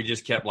kitchen, and we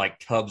just kept like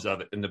tubs of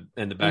it in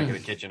the back of the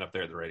kitchen up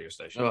there at the radio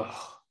station.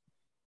 Oh,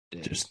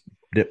 Just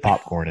dip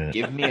popcorn in it.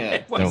 give me a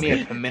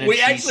pimento We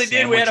cheese actually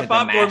did. We had a sandwich at the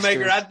popcorn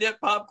maker. Masters. I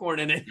dipped popcorn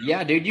in it.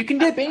 Yeah, dude, you can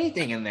dip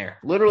anything in there.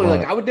 Literally, Right.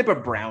 like I would dip a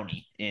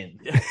brownie in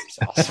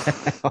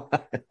sauce.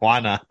 Why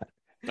not?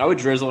 I would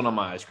drizzle it on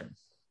my ice cream.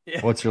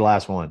 What's your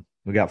last one?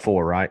 We got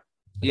 4, right?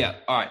 Yeah.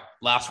 All right.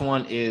 Last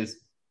one is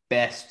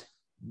best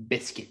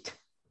biscuit.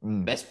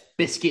 Best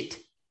biscuit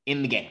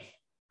in the game.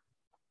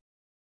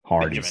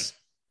 Hardee's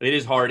It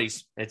is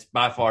Hardee's. It's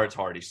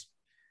Hardee's.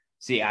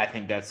 See, I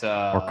think that's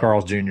or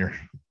Carl's Jr.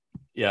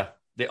 Yeah.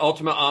 The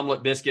ultimate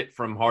omelet biscuit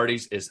from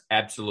Hardee's is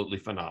absolutely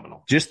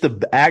phenomenal. Just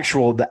the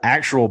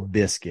actual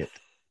biscuit,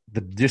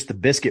 just the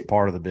biscuit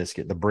part of the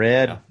biscuit, the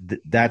bread.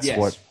 That's Yes.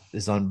 what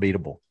is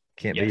unbeatable.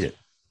 Can't beat it.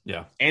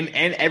 Yeah. And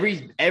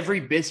every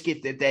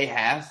biscuit that they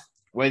have,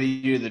 whether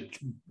you do the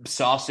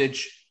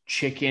sausage,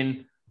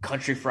 chicken,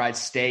 country fried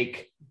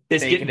steak,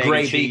 Biscuit bacon, and egg,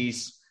 gravy.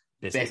 cheese,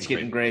 biscuit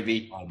and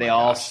gravy, they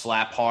all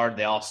slap hard,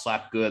 they all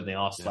slap good, they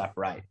all slap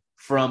right.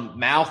 From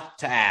mouth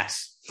to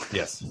ass.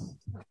 Yes.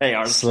 They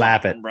are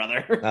Slap slapping, it.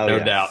 brother. Oh, No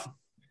yeah. doubt. All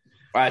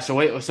right, so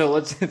let's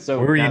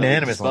We're now that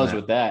unanimous on dispose that.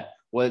 with that.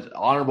 What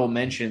honorable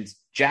mentions?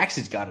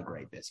 Jackson's got a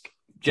great biscuit.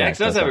 Jax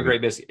does have a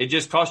great biscuit. It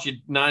just costs you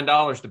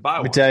 $9 to buy Let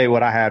me one. tell you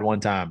what I had one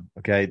time.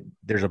 Okay,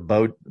 there's a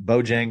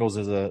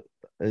Bojangles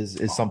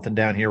is something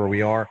down here where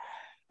we are.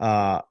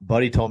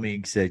 Buddy told me,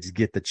 he said, just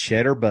get the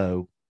cheddar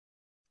bow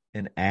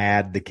and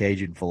add the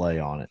Cajun filet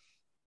on it.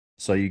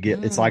 So you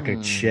get it's like a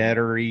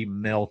cheddary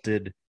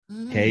melted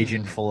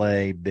Cajun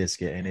filet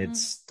biscuit, and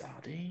it's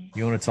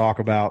you want to talk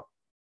about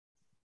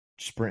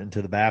sprinting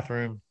to the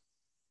bathroom.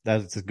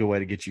 That's a good way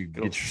to get your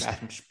hit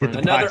the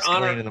Another pipes clean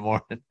honor- in the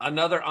morning.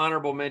 Another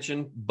honorable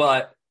mention,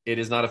 but it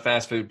is not a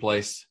fast food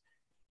place.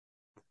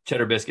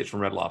 Cheddar biscuits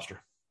from Red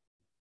Lobster.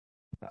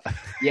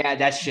 Yeah,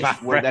 that's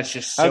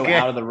just so Okay.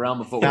 out of the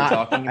realm of what we're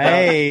talking about.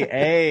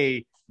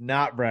 A,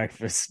 not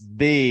breakfast.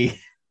 B,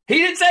 He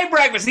didn't say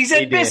breakfast. He said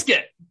He did.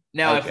 biscuit.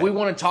 Now, Okay. if we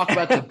want to talk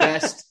about the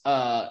best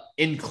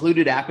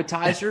included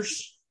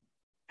appetizers,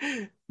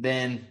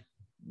 then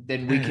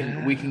we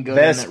can go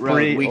down that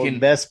road.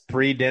 best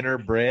pre-dinner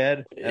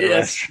bread. At a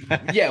Yes.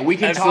 restaurant. Yeah, we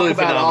can Absolutely talk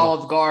about phenomenal.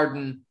 Olive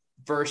Garden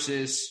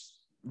versus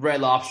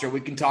Red Lobster.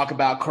 We can talk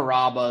about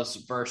Carrabba's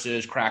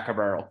versus Cracker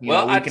Barrel.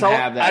 I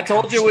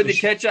told you with the conversation.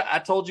 ketchup. I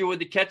told you with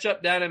the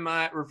ketchup down in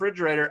my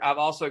refrigerator. I've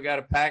also got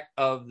a pack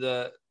of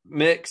the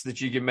mix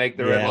that you can make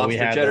the Red Yeah, we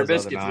Lobster had cheddar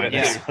those other biscuits night. with.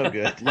 Yeah. So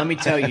good. Let me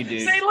tell you,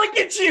 dude. See, look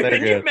at you, They're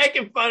and you're good.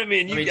 making fun of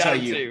me, and Let you me got tell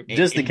it you, too.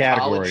 Just the in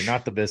category, college,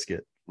 not the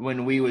biscuit.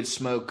 when we would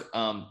smoke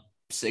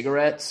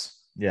cigarettes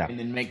Yeah. and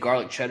then make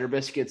garlic cheddar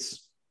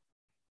biscuits,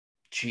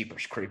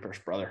 cheapers creepers,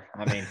 brher.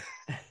 I mean,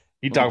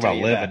 You let talk me tell about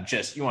you living.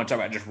 that. You want to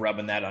talk about just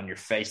rubbing that on your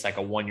face like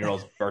a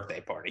 1-year-old's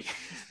birthday party.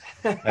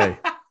 Hey,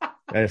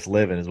 that's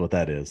living is what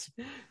that is.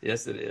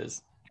 Yes, it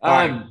is.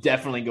 I'm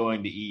definitely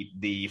going to eat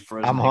the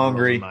frozen. I'm meatballs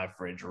hungry. in my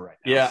fridge right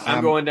now. Yeah,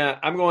 I'm going down.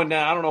 I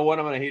don't know what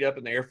I'm going to heat up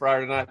in the air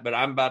fryer tonight, but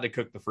I'm about to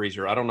cook the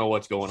freezer. I don't know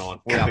what's going on.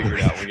 We'll figure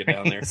it out when we get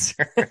down there.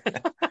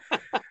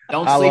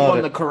 Don't I sleep love on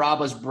it. the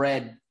Carrabba's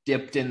bread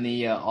dipped in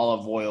the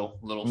olive oil,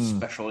 little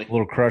specially. A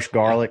little crushed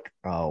garlic.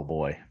 Oh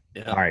boy.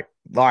 Yeah. All right.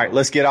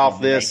 Let's get off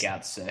this.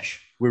 Makeout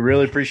sesh. We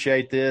really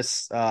appreciate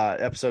this.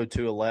 Episode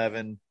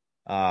 211.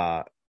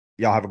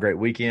 Y'all have a great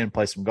weekend.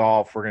 Play some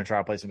golf. We're going to try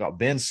to play some golf.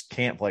 Ben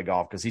can't play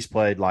golf because he's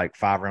played like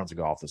 5 rounds of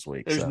golf this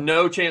week. There's so.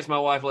 no chance my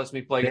wife lets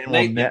me play. Ben will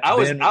Nate, net- I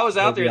was Ben out will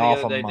there be the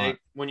off other a day, month. Nate,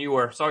 when you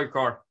were. Saw your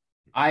car.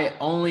 I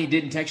only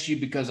didn't text you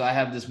because I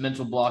have this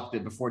mental block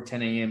that before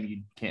 10 a.m.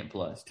 you can't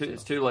play.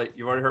 It's too late.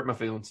 You've already hurt my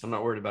feelings. I'm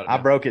not worried about it. I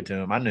now. broke it to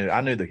him. I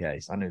knew the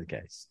case.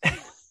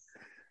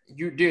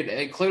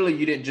 Clearly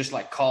you didn't just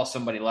like call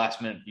somebody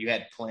last minute. You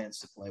had plans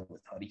to play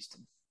with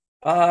Hudderston.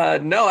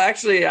 No,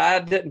 actually, I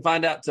didn't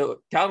find out till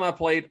Kyle and I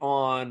played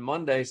on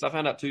Monday, so I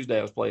found out Tuesday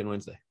I was playing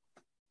Wednesday.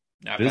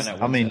 I You got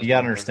to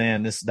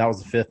understand this. That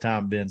was the 5th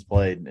time Ben's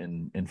played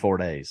in 4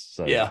 days.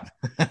 So Yeah.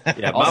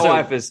 Yeah. Also-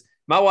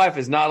 my wife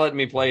is not letting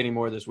me play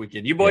anymore this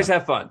weekend. You boys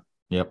have fun.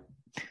 Yep.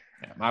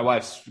 Yeah, my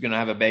wife's going to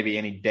have a baby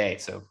any day,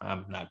 so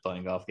I'm not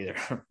playing golf either.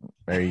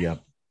 There you go.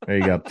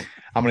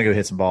 I'm going to go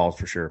hit some balls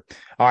for sure.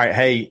 All right.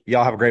 Hey,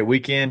 y'all have a great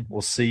weekend.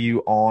 We'll see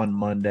you on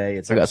Monday.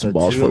 It's I got some episode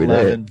balls for you,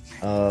 211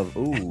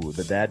 of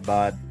the Dad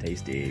Bod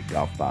Tasty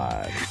Golf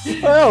Pod.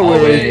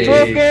 Always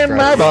stroking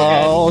my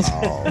balls.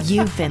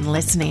 You've been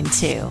listening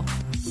to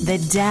the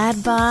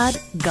Dad Bod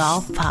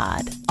Golf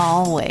Pod.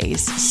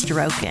 Always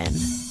stroking.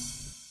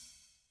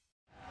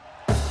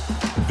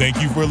 Thank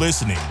you for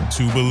listening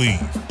to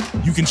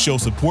Believe. You can show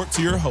support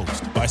to your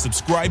host by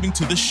subscribing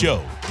to the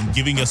show and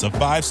giving us a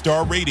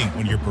 5-star rating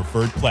on your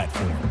preferred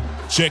platform.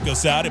 Check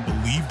us out at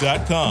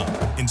Believe.com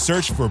and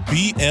search for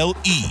BLEAV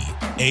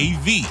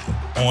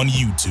on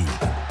YouTube.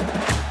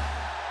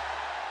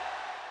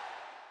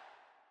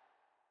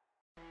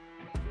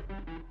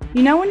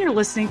 You know when you're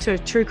listening to a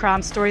true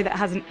crime story that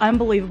has an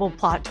unbelievable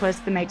plot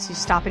twist that makes you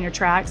stop in your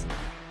tracks?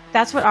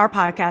 That's what our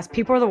podcast,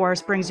 People Are the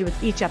Worst, brings you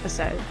with each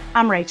episode.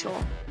 I'm Rachel.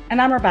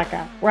 And I'm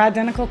Rebecca. We're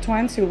identical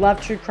twins who love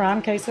true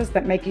crime cases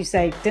that make you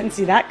say, didn't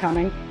see that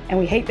coming, and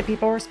we hate the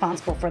people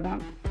responsible for them.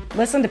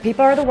 Listen to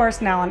People Are the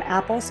Worst now on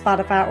Apple,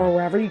 Spotify, or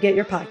wherever you get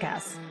your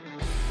podcasts.